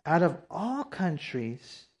them out of all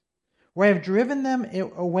countries, where I have driven them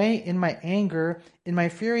away in my anger, in my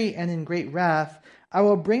fury, and in great wrath. I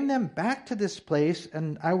will bring them back to this place,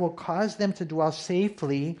 and I will cause them to dwell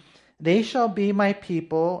safely. They shall be my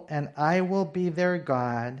people, and I will be their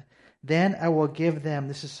God. Then I will give them,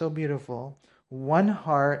 this is so beautiful, one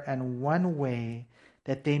heart and one way,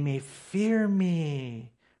 that they may fear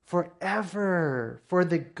me forever, for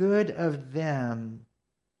the good of them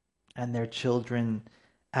and their children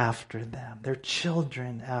after them, their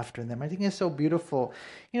children after them. I think it's so beautiful.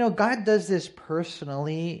 God does this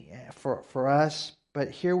personally for us,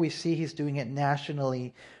 but here we see he's doing it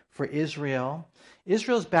nationally for Israel.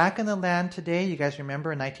 Israel's back in the land today. You guys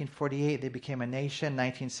remember in 1948 they became a nation.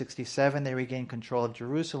 1967 they regained control of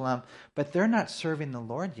Jerusalem, but they're not serving the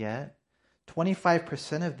Lord yet.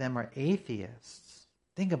 25% of them are atheists.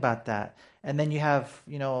 Think about that. And then you have,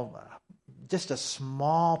 just a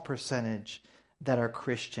small percentage that are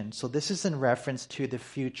Christians. So this is in reference to the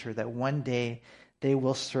future, that one day they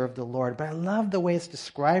will serve the Lord. But I love the way it's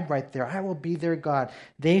described right there. I will be their God.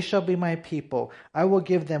 They shall be my people. I will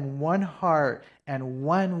give them one heart and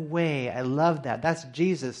one way. I love that. That's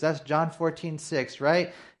Jesus. That's John 14:6,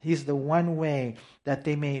 right? He's the one way that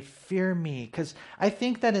they may fear me. Because I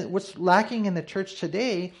think that what's lacking in the church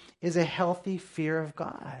today is a healthy fear of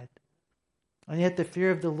God. And yet the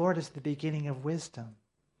fear of the Lord is the beginning of wisdom.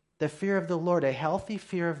 The fear of the Lord, a healthy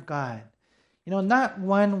fear of God. Not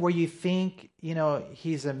one where you think,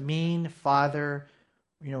 he's a mean father,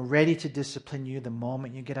 ready to discipline you the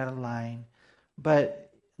moment you get out of line.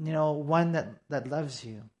 But, one that loves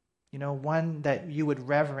you. One that you would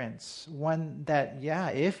reverence. One that,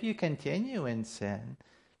 if you continue in sin,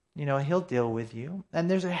 he'll deal with you. And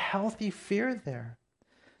there's a healthy fear there.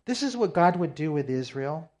 This is what God would do with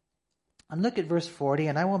Israel. And look at verse 40,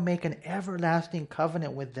 and I will make an everlasting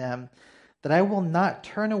covenant with them, that I will not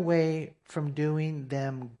turn away from doing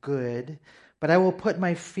them good, but I will put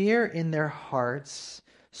my fear in their hearts,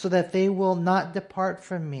 so that they will not depart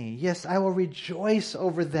from me. Yes, I will rejoice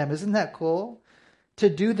over them. Isn't that cool? To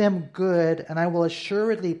do them good, and I will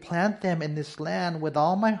assuredly plant them in this land with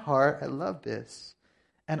all my heart. I love this.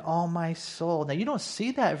 And all my soul. Now, you don't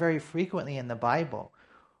see that very frequently in the Bible.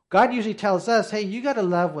 God usually tells us, hey, you got to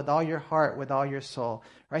love with all your heart, with all your soul.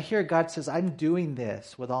 Right here, God says, I'm doing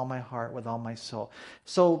this with all my heart, with all my soul.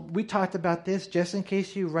 So we talked about this just in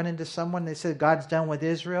case you run into someone that said God's done with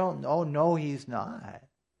Israel. No, he's not.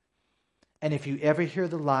 And if you ever hear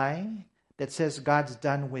the lie that says God's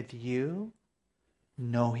done with you,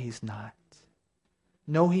 no, he's not.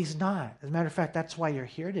 No, he's not. As a matter of fact, that's why you're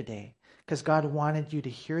here today, because God wanted you to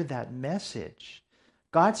hear that message.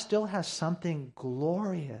 God still has something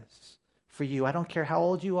glorious for you. I don't care how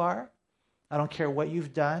old you are. I don't care what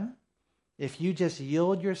you've done. If you just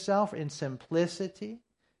yield yourself in simplicity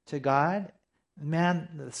to God, man,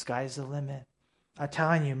 the sky's the limit. I'm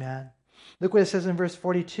telling you, man. Look what it says in verse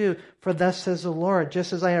 42. For thus says the Lord,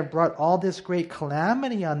 just as I have brought all this great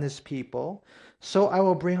calamity on this people, so I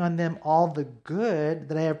will bring on them all the good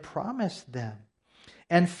that I have promised them.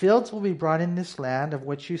 And fields will be brought in this land of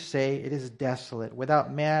which you say it is desolate,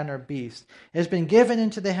 without man or beast. It has been given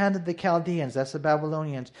into the hand of the Chaldeans, that's the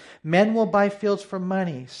Babylonians. Men will buy fields for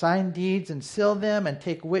money, sign deeds and seal them, and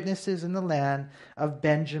take witnesses in the land of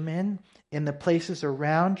Benjamin, in the places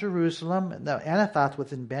around Jerusalem. The Anathoth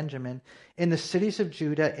was in Benjamin, in the cities of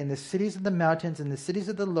Judah, in the cities of the mountains, in the cities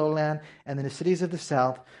of the lowland, and in the cities of the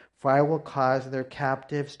south. For I will cause their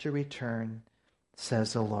captives to return,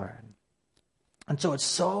 says the Lord. And so it's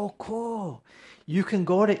so cool. You can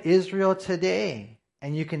go to Israel today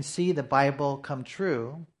and you can see the Bible come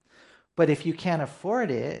true. But if you can't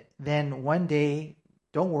afford it, then one day,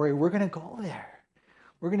 don't worry, we're going to go there.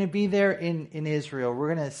 We're going to be there in Israel.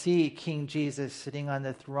 We're going to see King Jesus sitting on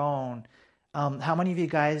the throne. How many of you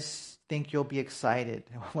guys think you'll be excited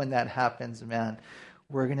when that happens, man?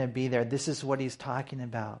 We're going to be there. This is what he's talking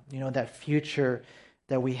about. That future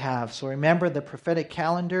that we have. So remember the prophetic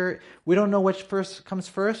calendar. We don't know which first comes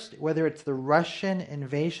first, whether it's the Russian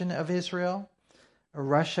invasion of Israel or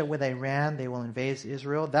Russia with Iran, they will invade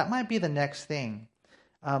Israel. That might be the next thing.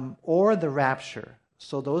 Or the rapture.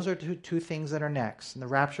 So those are two things that are next. And the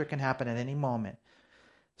rapture can happen at any moment.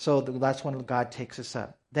 So that's when God takes us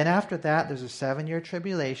up. Then after that, there's a 7-year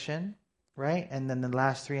tribulation, right? And then the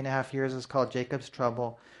last 3.5 years is called Jacob's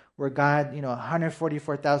trouble, where God,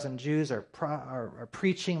 144,000 Jews are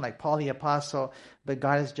preaching like Paul the Apostle, but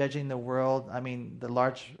God is judging the world. I mean, the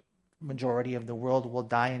large majority of the world will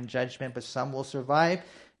die in judgment, but some will survive.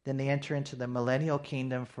 Then they enter into the millennial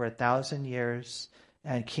kingdom for 1,000 years,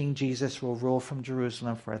 and King Jesus will rule from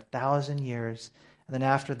Jerusalem for 1,000 years. And then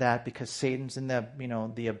after that, because Satan's in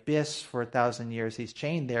the abyss for 1,000 years, he's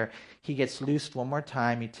chained there, he gets loosed one more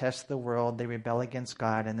time. He tests the world. They rebel against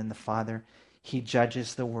God, and then the Father, he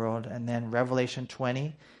judges the world. And then Revelation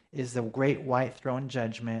 20 is the great white throne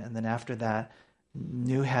judgment. And then after that,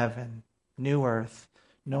 new heaven, new earth,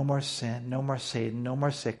 no more sin, no more Satan, no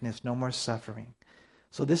more sickness, no more suffering.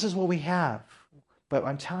 So this is what we have. But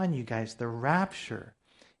I'm telling you guys, the rapture,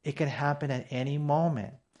 it can happen at any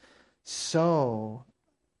moment. So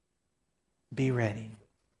be ready.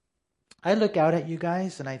 I look out at you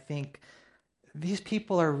guys and I think, these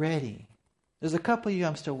people are ready. There's a couple of you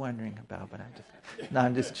I'm still wondering about, but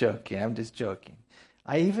I'm just joking. I'm just joking.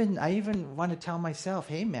 I even want to tell myself,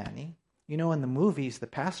 hey, Manny, in the movies, the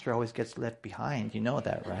pastor always gets left behind. You know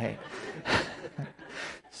that, right?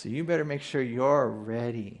 So you better make sure you're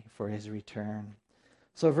ready for his return.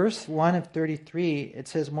 So verse 1 of 33, it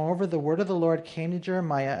says, Moreover, the word of the Lord came to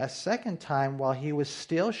Jeremiah a second time while he was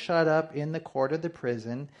still shut up in the court of the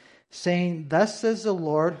prison, saying, Thus says the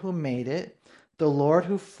Lord who made it, the Lord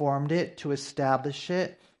who formed it to establish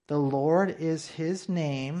it. The Lord is his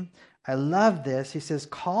name. I love this. He says,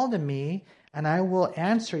 Call to me, and I will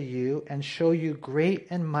answer you and show you great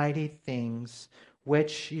and mighty things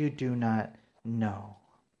which you do not know.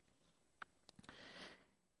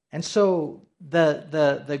 And so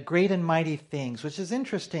the great and mighty things, which is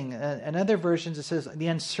interesting. In other versions it says the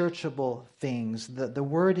unsearchable things. The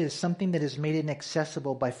word is something that is made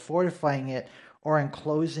inaccessible by fortifying it or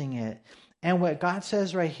enclosing it. And what God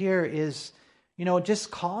says right here is,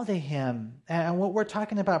 just call to him. And what we're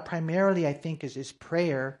talking about primarily, I think, is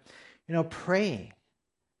prayer. Pray.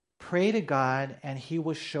 Pray to God, and he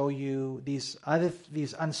will show you these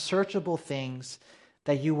unsearchable things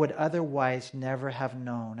that you would otherwise never have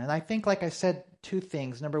known. And I think, like I said, two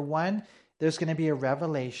things. Number one, there's going to be a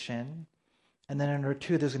revelation. And then number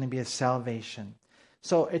two, there's going to be a salvation.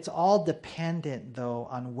 So it's all dependent, though,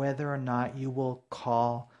 on whether or not you will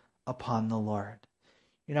call upon the Lord.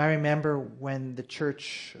 I remember when the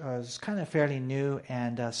church was kind of fairly new,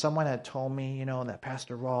 and someone had told me, that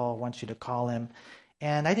Pastor Rawl wants you to call him.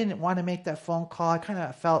 And I didn't want to make that phone call. I kind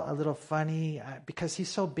of felt a little funny because he's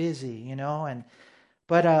so busy,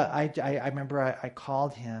 But I remember I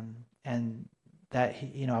called him, and that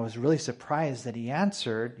I was really surprised that he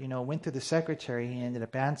answered. Went through the secretary, he ended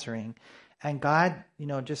up answering, and God,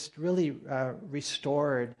 just really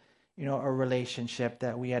restored, a relationship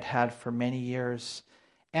that we had had for many years.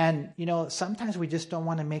 And sometimes we just don't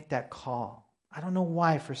want to make that call. I don't know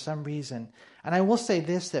why, for some reason. And I will say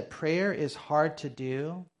this: that prayer is hard to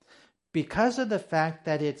do, because of the fact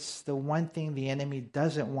that it's the one thing the enemy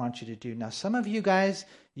doesn't want you to do. Now, some of you guys,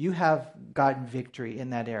 you have gotten victory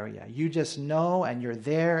in that area. You just know, and you're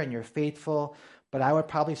there, and you're faithful. But I would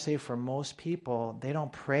probably say for most people, they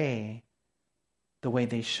don't pray the way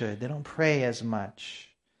they should. They don't pray as much.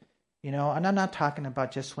 And I'm not talking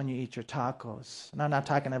about just when you eat your tacos. And I'm not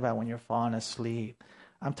talking about when you're falling asleep.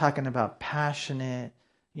 I'm talking about passionate,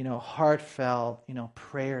 heartfelt,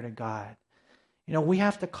 prayer to God. We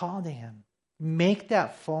have to call to him. Make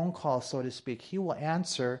that phone call, so to speak. He will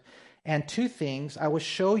answer. And two things: I will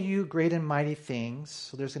show you great and mighty things.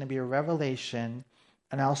 So there's going to be a revelation.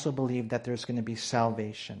 And I also believe that there's going to be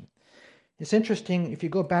salvation. It's interesting, if you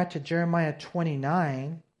go back to Jeremiah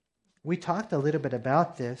 29, we talked a little bit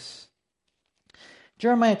about this.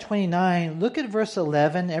 Jeremiah 29, look at verse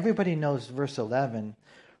 11. Everybody knows verse 11.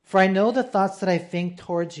 For I know the thoughts that I think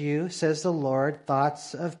towards you, says the Lord,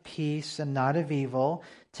 thoughts of peace and not of evil,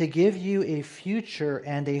 to give you a future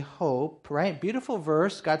and a hope. Right? Beautiful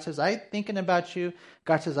verse. God says, I'm thinking about you.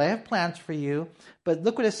 God says, I have plans for you. But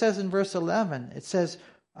look what it says in verse 11. It says,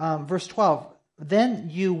 verse 12, Then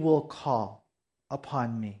you will call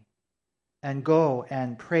upon me and go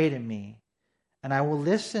and pray to me, and I will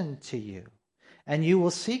listen to you. And you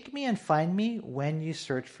will seek me and find me when you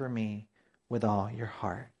search for me with all your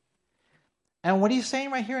heart. And what he's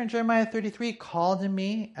saying right here in Jeremiah 33, call to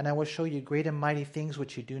me and I will show you great and mighty things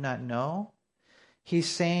which you do not know. He's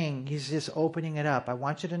saying, he's just opening it up. I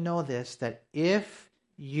want you to know this, that if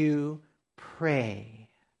you pray,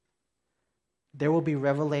 there will be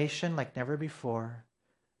revelation like never before,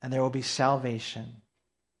 and there will be salvation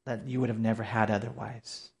that you would have never had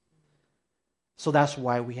otherwise. So that's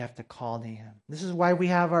why we have to call to him. This is why we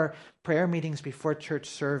have our prayer meetings before church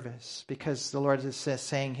service, because the Lord is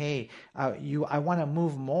saying, hey, I want to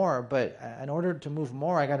move more, but in order to move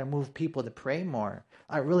more, I got to move people to pray more.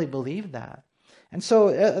 I really believe that. And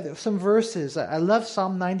so some verses. I love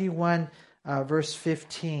Psalm 91, verse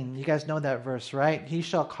 15. You guys know that verse, right? He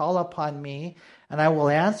shall call upon me, and I will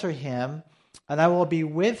answer him, and I will be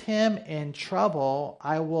with him in trouble.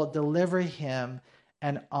 I will deliver him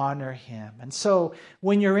and honor him. And so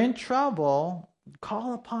when you're in trouble,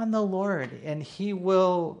 call upon the Lord, and he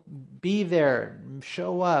will be there,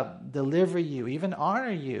 show up, deliver you, even honor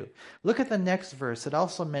you. Look at the next verse. It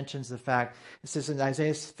also mentions the fact, it says in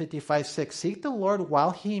Isaiah 55:6, seek the Lord while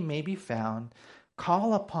he may be found,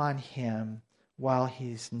 call upon him while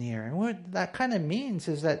he's near. And what that kind of means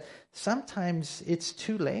is that sometimes it's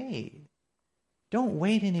too late. Don't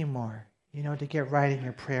wait anymore, to get right in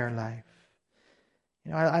your prayer life.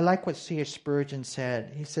 I like what C.H. Spurgeon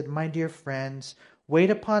said. He said, "My dear friends, wait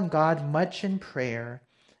upon God much in prayer,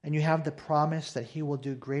 and you have the promise that he will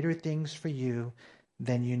do greater things for you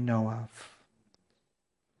than you know of."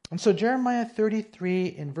 And so Jeremiah 33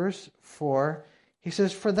 in verse 4, he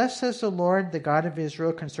says, "For thus says the Lord, the God of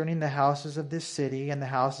Israel, concerning the houses of this city and the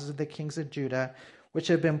houses of the kings of Judah, which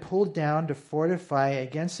have been pulled down to fortify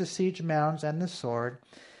against the siege mounds and the sword.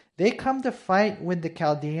 They come to fight with the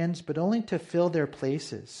Chaldeans, but only to fill their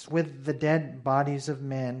places with the dead bodies of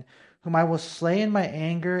men, whom I will slay in my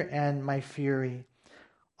anger and my fury.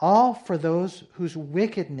 All for those whose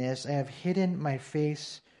wickedness I have hidden my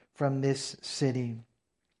face from this city.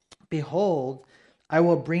 Behold, I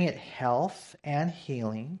will bring it health and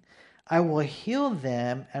healing. I will heal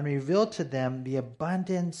them and reveal to them the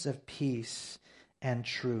abundance of peace and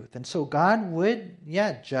truth." And so God would,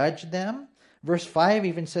 judge them. Verse 5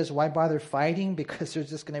 even says, why bother fighting? Because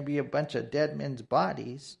there's just going to be a bunch of dead men's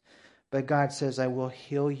bodies. But God says, I will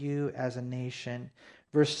heal you as a nation.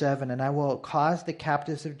 Verse 7, "And I will cause the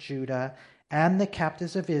captives of Judah and the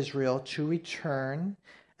captives of Israel to return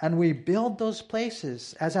and rebuild those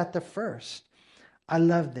places as at the first." I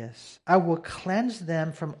love this. "I will cleanse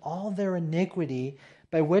them from all their iniquity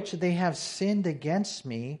by which they have sinned against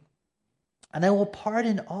me, and I will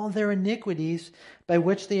pardon all their iniquities by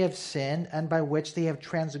which they have sinned and by which they have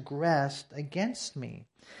transgressed against me.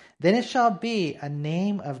 Then it shall be a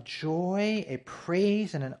name of joy, a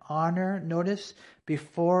praise, and an honor," notice,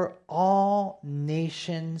 "before all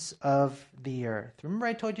nations of the earth." Remember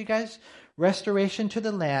I told you guys, restoration to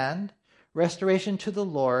the land, restoration to the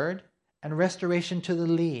Lord, and restoration to the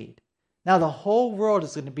lead. Now the whole world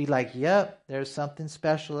is going to be like, yep, there's something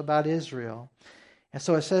special about Israel. And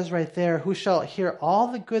so it says right there, "Who shall hear all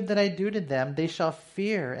the good that I do to them, they shall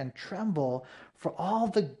fear and tremble for all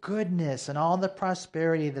the goodness and all the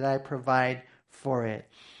prosperity that I provide for it.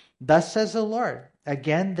 Thus says the Lord,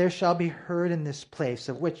 again there shall be heard in this place,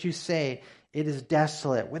 of which you say, it is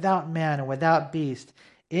desolate, without man and without beast,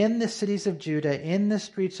 in the cities of Judah, in the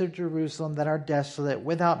streets of Jerusalem that are desolate,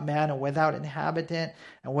 without man and without inhabitant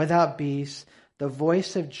and without beast, the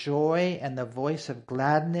voice of joy and the voice of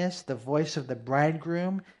gladness, the voice of the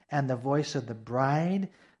bridegroom and the voice of the bride,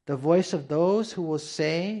 the voice of those who will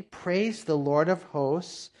say, praise the Lord of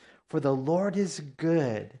hosts, for the Lord is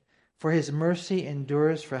good, for his mercy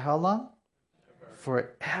endures for how long?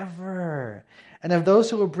 Forever. And of those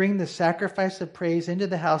who will bring the sacrifice of praise into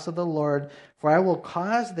the house of the Lord, for I will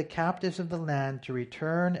cause the captives of the land to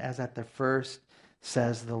return as at the first,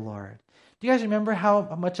 says the Lord. Do you guys remember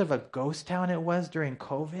how much of a ghost town it was during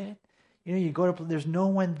COVID? You know, you go to, there's no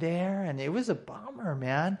one there, and it was a bummer,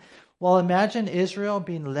 man. Well, imagine Israel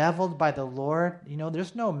being leveled by the Lord. You know,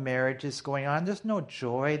 there's no marriages going on. There's no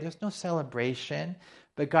joy. There's no celebration.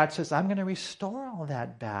 But God says, I'm going to restore all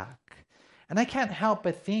that back. And I can't help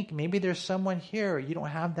but think maybe there's someone here, you don't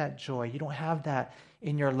have that joy. You don't have that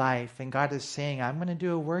in your life. And God is saying, I'm going to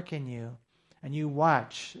do a work in you. And you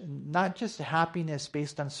watch, not just happiness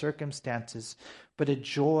based on circumstances, but a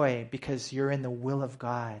joy because you're in the will of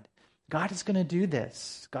God. God is going to do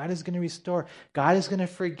this. God is going to restore. God is going to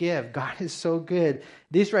forgive. God is so good.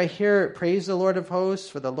 These right here, praise the Lord of hosts,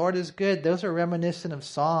 for the Lord is good. Those are reminiscent of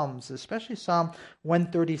Psalms, especially Psalm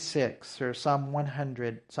 136 or Psalm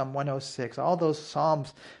 100, Psalm 106. All those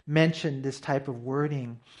Psalms mention this type of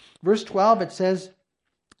wording. Verse 12, it says,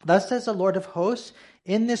 thus says the Lord of hosts,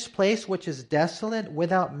 in this place which is desolate,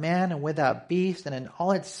 without man and without beast, and in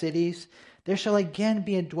all its cities, there shall again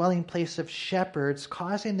be a dwelling place of shepherds,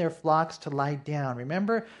 causing their flocks to lie down.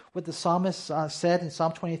 Remember what the psalmist said in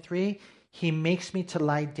Psalm 23? He makes me to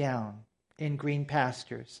lie down in green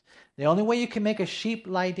pastures. The only way you can make a sheep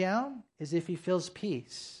lie down is if he feels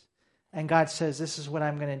peace. And God says, this is what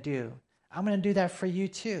I'm going to do. I'm going to do that for you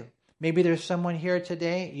too. Maybe there's someone here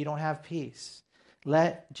today, you don't have peace.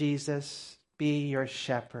 Let Jesus be your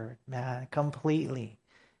shepherd, man, completely.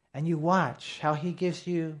 And you watch how he gives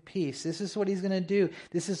you peace. This is what he's going to do.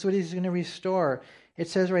 This is what he's going to restore. It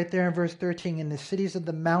says right there in verse 13, in the cities of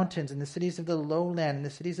the mountains, in the cities of the lowland, in the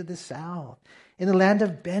cities of the south, in the land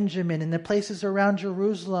of Benjamin, in the places around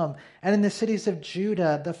Jerusalem, and in the cities of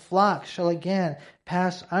Judah, the flock shall again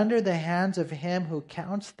pass under the hands of him who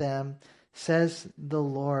counts them, says the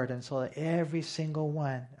Lord. And so every single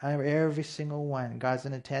one, God's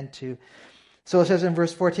going to tend to. So it says in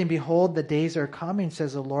verse 14, behold, the days are coming,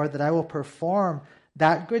 says the Lord, that I will perform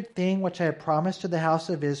that good thing which I have promised to the house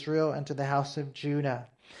of Israel and to the house of Judah.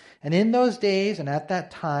 And in those days and at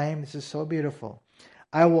that time, this is so beautiful,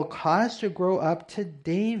 I will cause to grow up to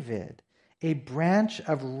David a branch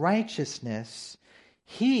of righteousness.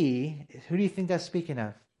 He, who do you think that's speaking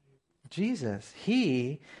of? Jesus.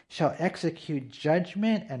 He shall execute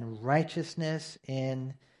judgment and righteousness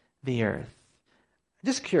in the earth.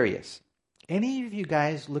 Just curious, any of you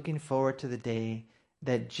guys looking forward to the day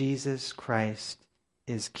that Jesus Christ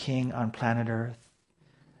is king on planet Earth?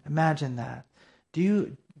 Imagine that.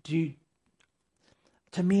 To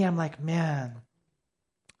me, I'm like, man,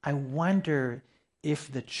 I wonder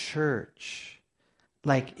if the church,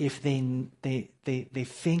 like if they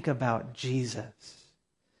think about Jesus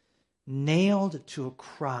nailed to a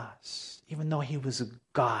cross, even though he was a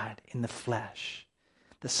God in the flesh,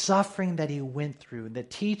 the suffering that he went through, the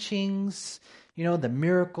teachings, the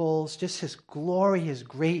miracles, just his glory, his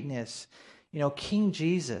greatness. King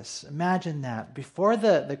Jesus, imagine that. Before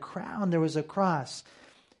the crown, there was a cross.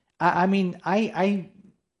 I mean,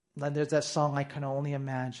 there's that song, I Can Only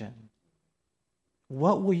Imagine.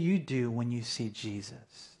 What will you do when you see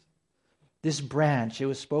Jesus? This branch, it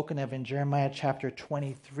was spoken of in Jeremiah chapter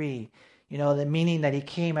 23. The meaning that he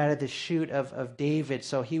came out of the shoot of David.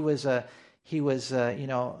 So he was the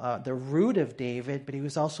root of David, but he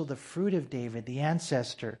was also the fruit of David, the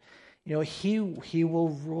ancestor. He will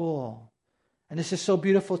rule. And this is so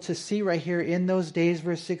beautiful to see right here. In those days,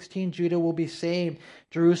 verse 16, Judah will be saved.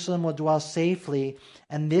 Jerusalem will dwell safely.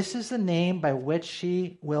 And this is the name by which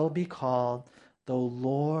she will be called, the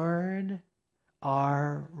Lord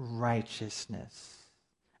our righteousness.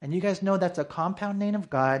 And you guys know that's a compound name of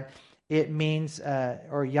God. It means,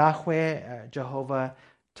 or Yahweh, Jehovah,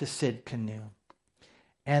 Tsidkenu.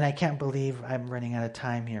 And I can't believe I'm running out of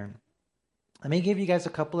time here. Let me give you guys a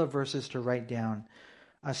couple of verses to write down.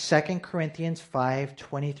 2 Corinthians 5,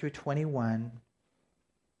 20 through 21,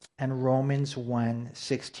 and Romans 1,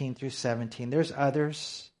 16 through 17. There's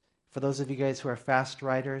others, for those of you guys who are fast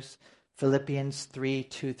writers, Philippians 3,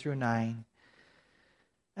 2 through 9.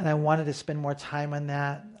 And I wanted to spend more time on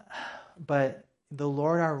that, but the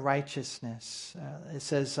Lord our righteousness, it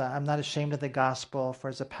says, I'm not ashamed of the gospel, for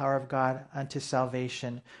it's the power of God unto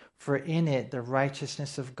salvation, for in it the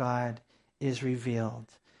righteousness of God is revealed.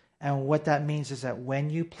 And what that means is that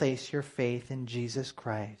when you place your faith in Jesus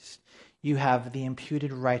Christ, you have the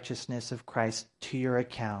imputed righteousness of Christ to your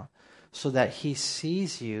account, so that he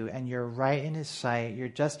sees you and you're right in his sight, you're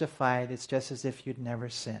justified, it's just as if you'd never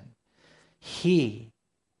sinned. He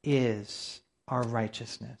is our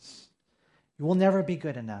righteousness. You will never be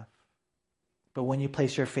good enough, but when you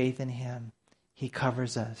place your faith in him, he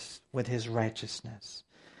covers us with his righteousness.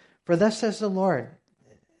 For thus says the Lord,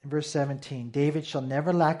 verse 17, David shall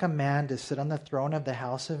never lack a man to sit on the throne of the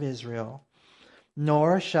house of Israel,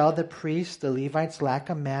 nor shall the priests, the Levites, lack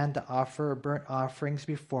a man to offer burnt offerings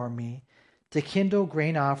before me, to kindle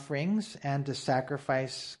grain offerings, and to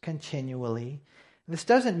sacrifice continually. This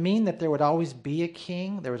doesn't mean that there would always be a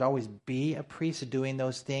king, there would always be a priest doing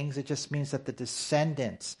those things. It just means that the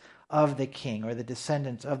descendants of the king or the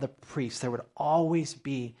descendants of the priest, there would always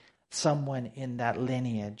be someone in that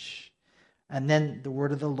lineage. And then the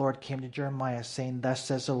word of the Lord came to Jeremiah saying, thus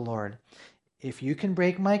says the Lord, if you can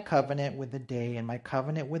break my covenant with the day and my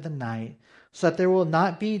covenant with the night, so that there will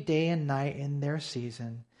not be day and night in their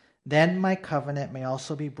season, then my covenant may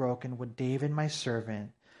also be broken with David my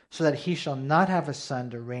servant, so that he shall not have a son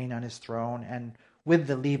to reign on his throne, and with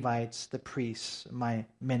the Levites, the priests, my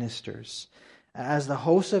ministers. As the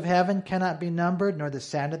hosts of heaven cannot be numbered, nor the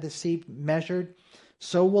sand of the sea measured,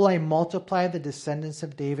 so will I multiply the descendants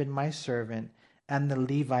of David my servant and the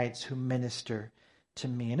Levites who minister to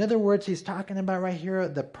me. In other words, he's talking about right here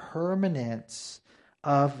the permanence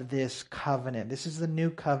of this covenant. This is the new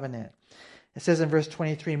covenant. It says in verse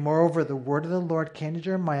 23, moreover, the word of the Lord came to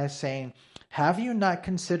Jeremiah saying, have you not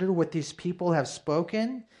considered what these people have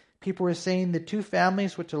spoken? People were saying the two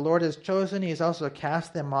families which the Lord has chosen, he has also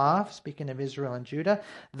cast them off, speaking of Israel and Judah.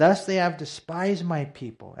 Thus they have despised my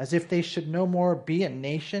people, as if they should no more be a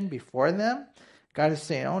nation before them. God is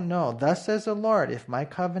saying, oh no, thus says the Lord, if my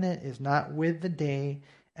covenant is not with the day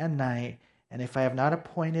and night, and if I have not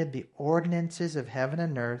appointed the ordinances of heaven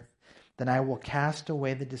and earth, then I will cast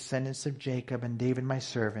away the descendants of Jacob and David my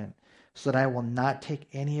servant, so that I will not take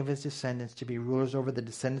any of his descendants to be rulers over the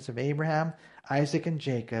descendants of Abraham, Isaac, and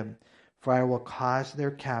Jacob, for I will cause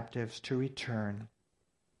their captives to return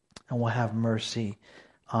and will have mercy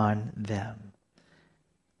on them.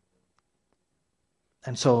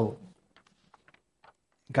 And so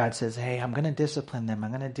God says, hey, I'm going to discipline them.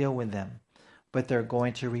 I'm going to deal with them. But they're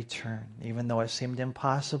going to return. Even though it seemed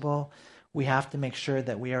impossible, we have to make sure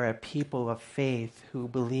that we are a people of faith who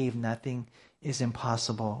believe nothing is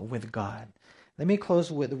impossible with God. Let me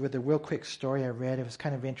close with a real quick story I read. It was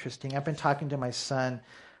kind of interesting. I've been talking to my son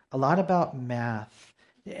a lot about math.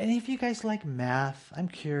 Any of you guys like math? I'm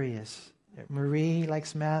curious. Marie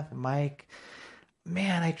likes math. Mike.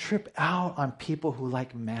 Man, I trip out on people who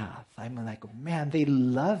like math. I'm like, man, they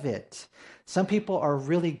love it. Some people are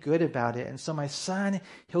really good about it. And so my son,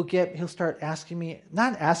 he'll start asking me,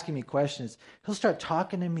 not asking me questions, he'll start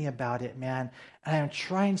talking to me about it, man. And I'm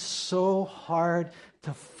trying so hard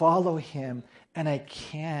to follow him, and I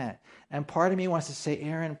can't. And part of me wants to say,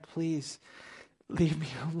 Aaron, please, leave me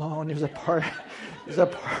alone. There's a part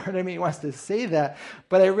of me who wants to say that,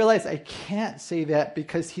 but I realize I can't say that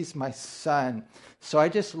because he's my son. So I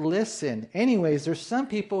just listen. Anyways, there's some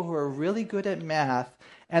people who are really good at math,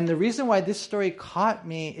 and the reason why this story caught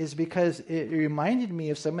me is because it reminded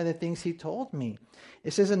me of some of the things he told me.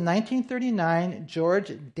 It says in 1939, George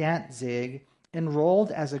Dantzig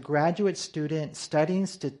enrolled as a graduate student studying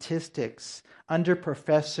statistics under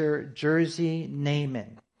Professor Jerzy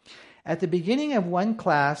Neyman. At the beginning of one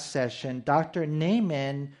class session, Dr.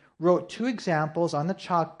 Neyman wrote 2 examples on the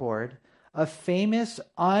chalkboard of famous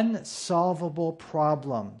unsolvable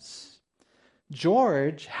problems.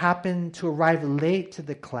 George happened to arrive late to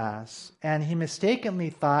the class, and he mistakenly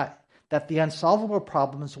thought that the unsolvable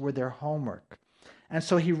problems were their homework. And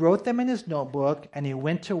so he wrote them in his notebook, and he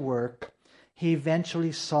went to work. He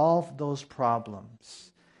eventually solved those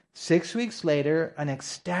problems. 6 weeks later, an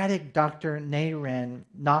ecstatic Dr. Neyman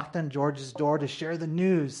knocked on George's door to share the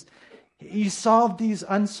news. He solved these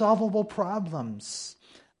unsolvable problems.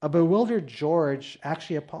 A bewildered George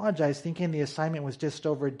actually apologized, thinking the assignment was just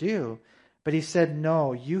overdue. But he said,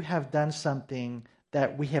 no, you have done something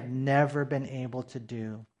that we have never been able to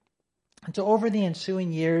do. And so over the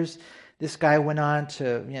ensuing years, this guy went on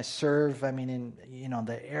to serve, in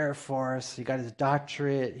the Air Force. He got his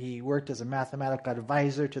doctorate. He worked as a mathematical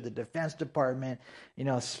advisor to the Defense Department,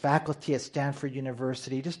 as faculty at Stanford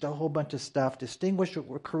University, just a whole bunch of stuff. Distinguished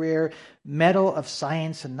career, Medal of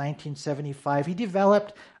Science in 1975. He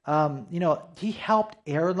developed, he helped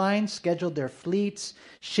airlines schedule their fleets,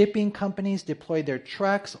 shipping companies deploy their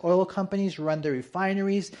trucks, oil companies run their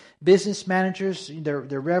refineries, business managers, their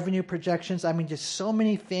revenue projections. Just so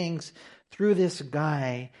many things through this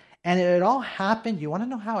guy. And it all happened. You want to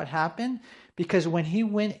know how it happened? Because when he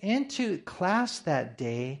went into class that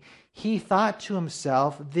day, he thought to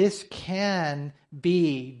himself, this can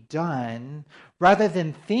be done, rather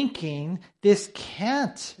than thinking this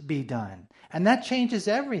can't be done. And that changes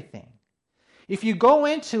everything. If you go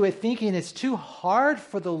into it thinking it's too hard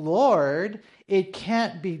for the Lord, it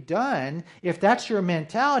can't be done. If that's your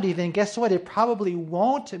mentality, then guess what? It probably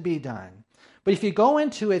won't be done. But if you go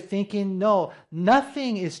into it thinking, no,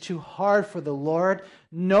 nothing is too hard for the Lord,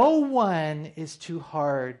 no one is too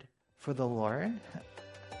hard for the Lord,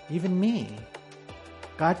 even me.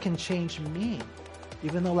 God can change me.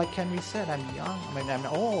 Even though, like Henry said, I'm young, I'm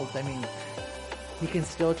old, He can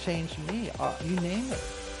still change me. You name it.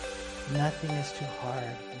 Nothing is too hard.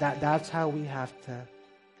 That's how we have to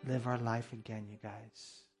live our life again, you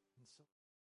guys.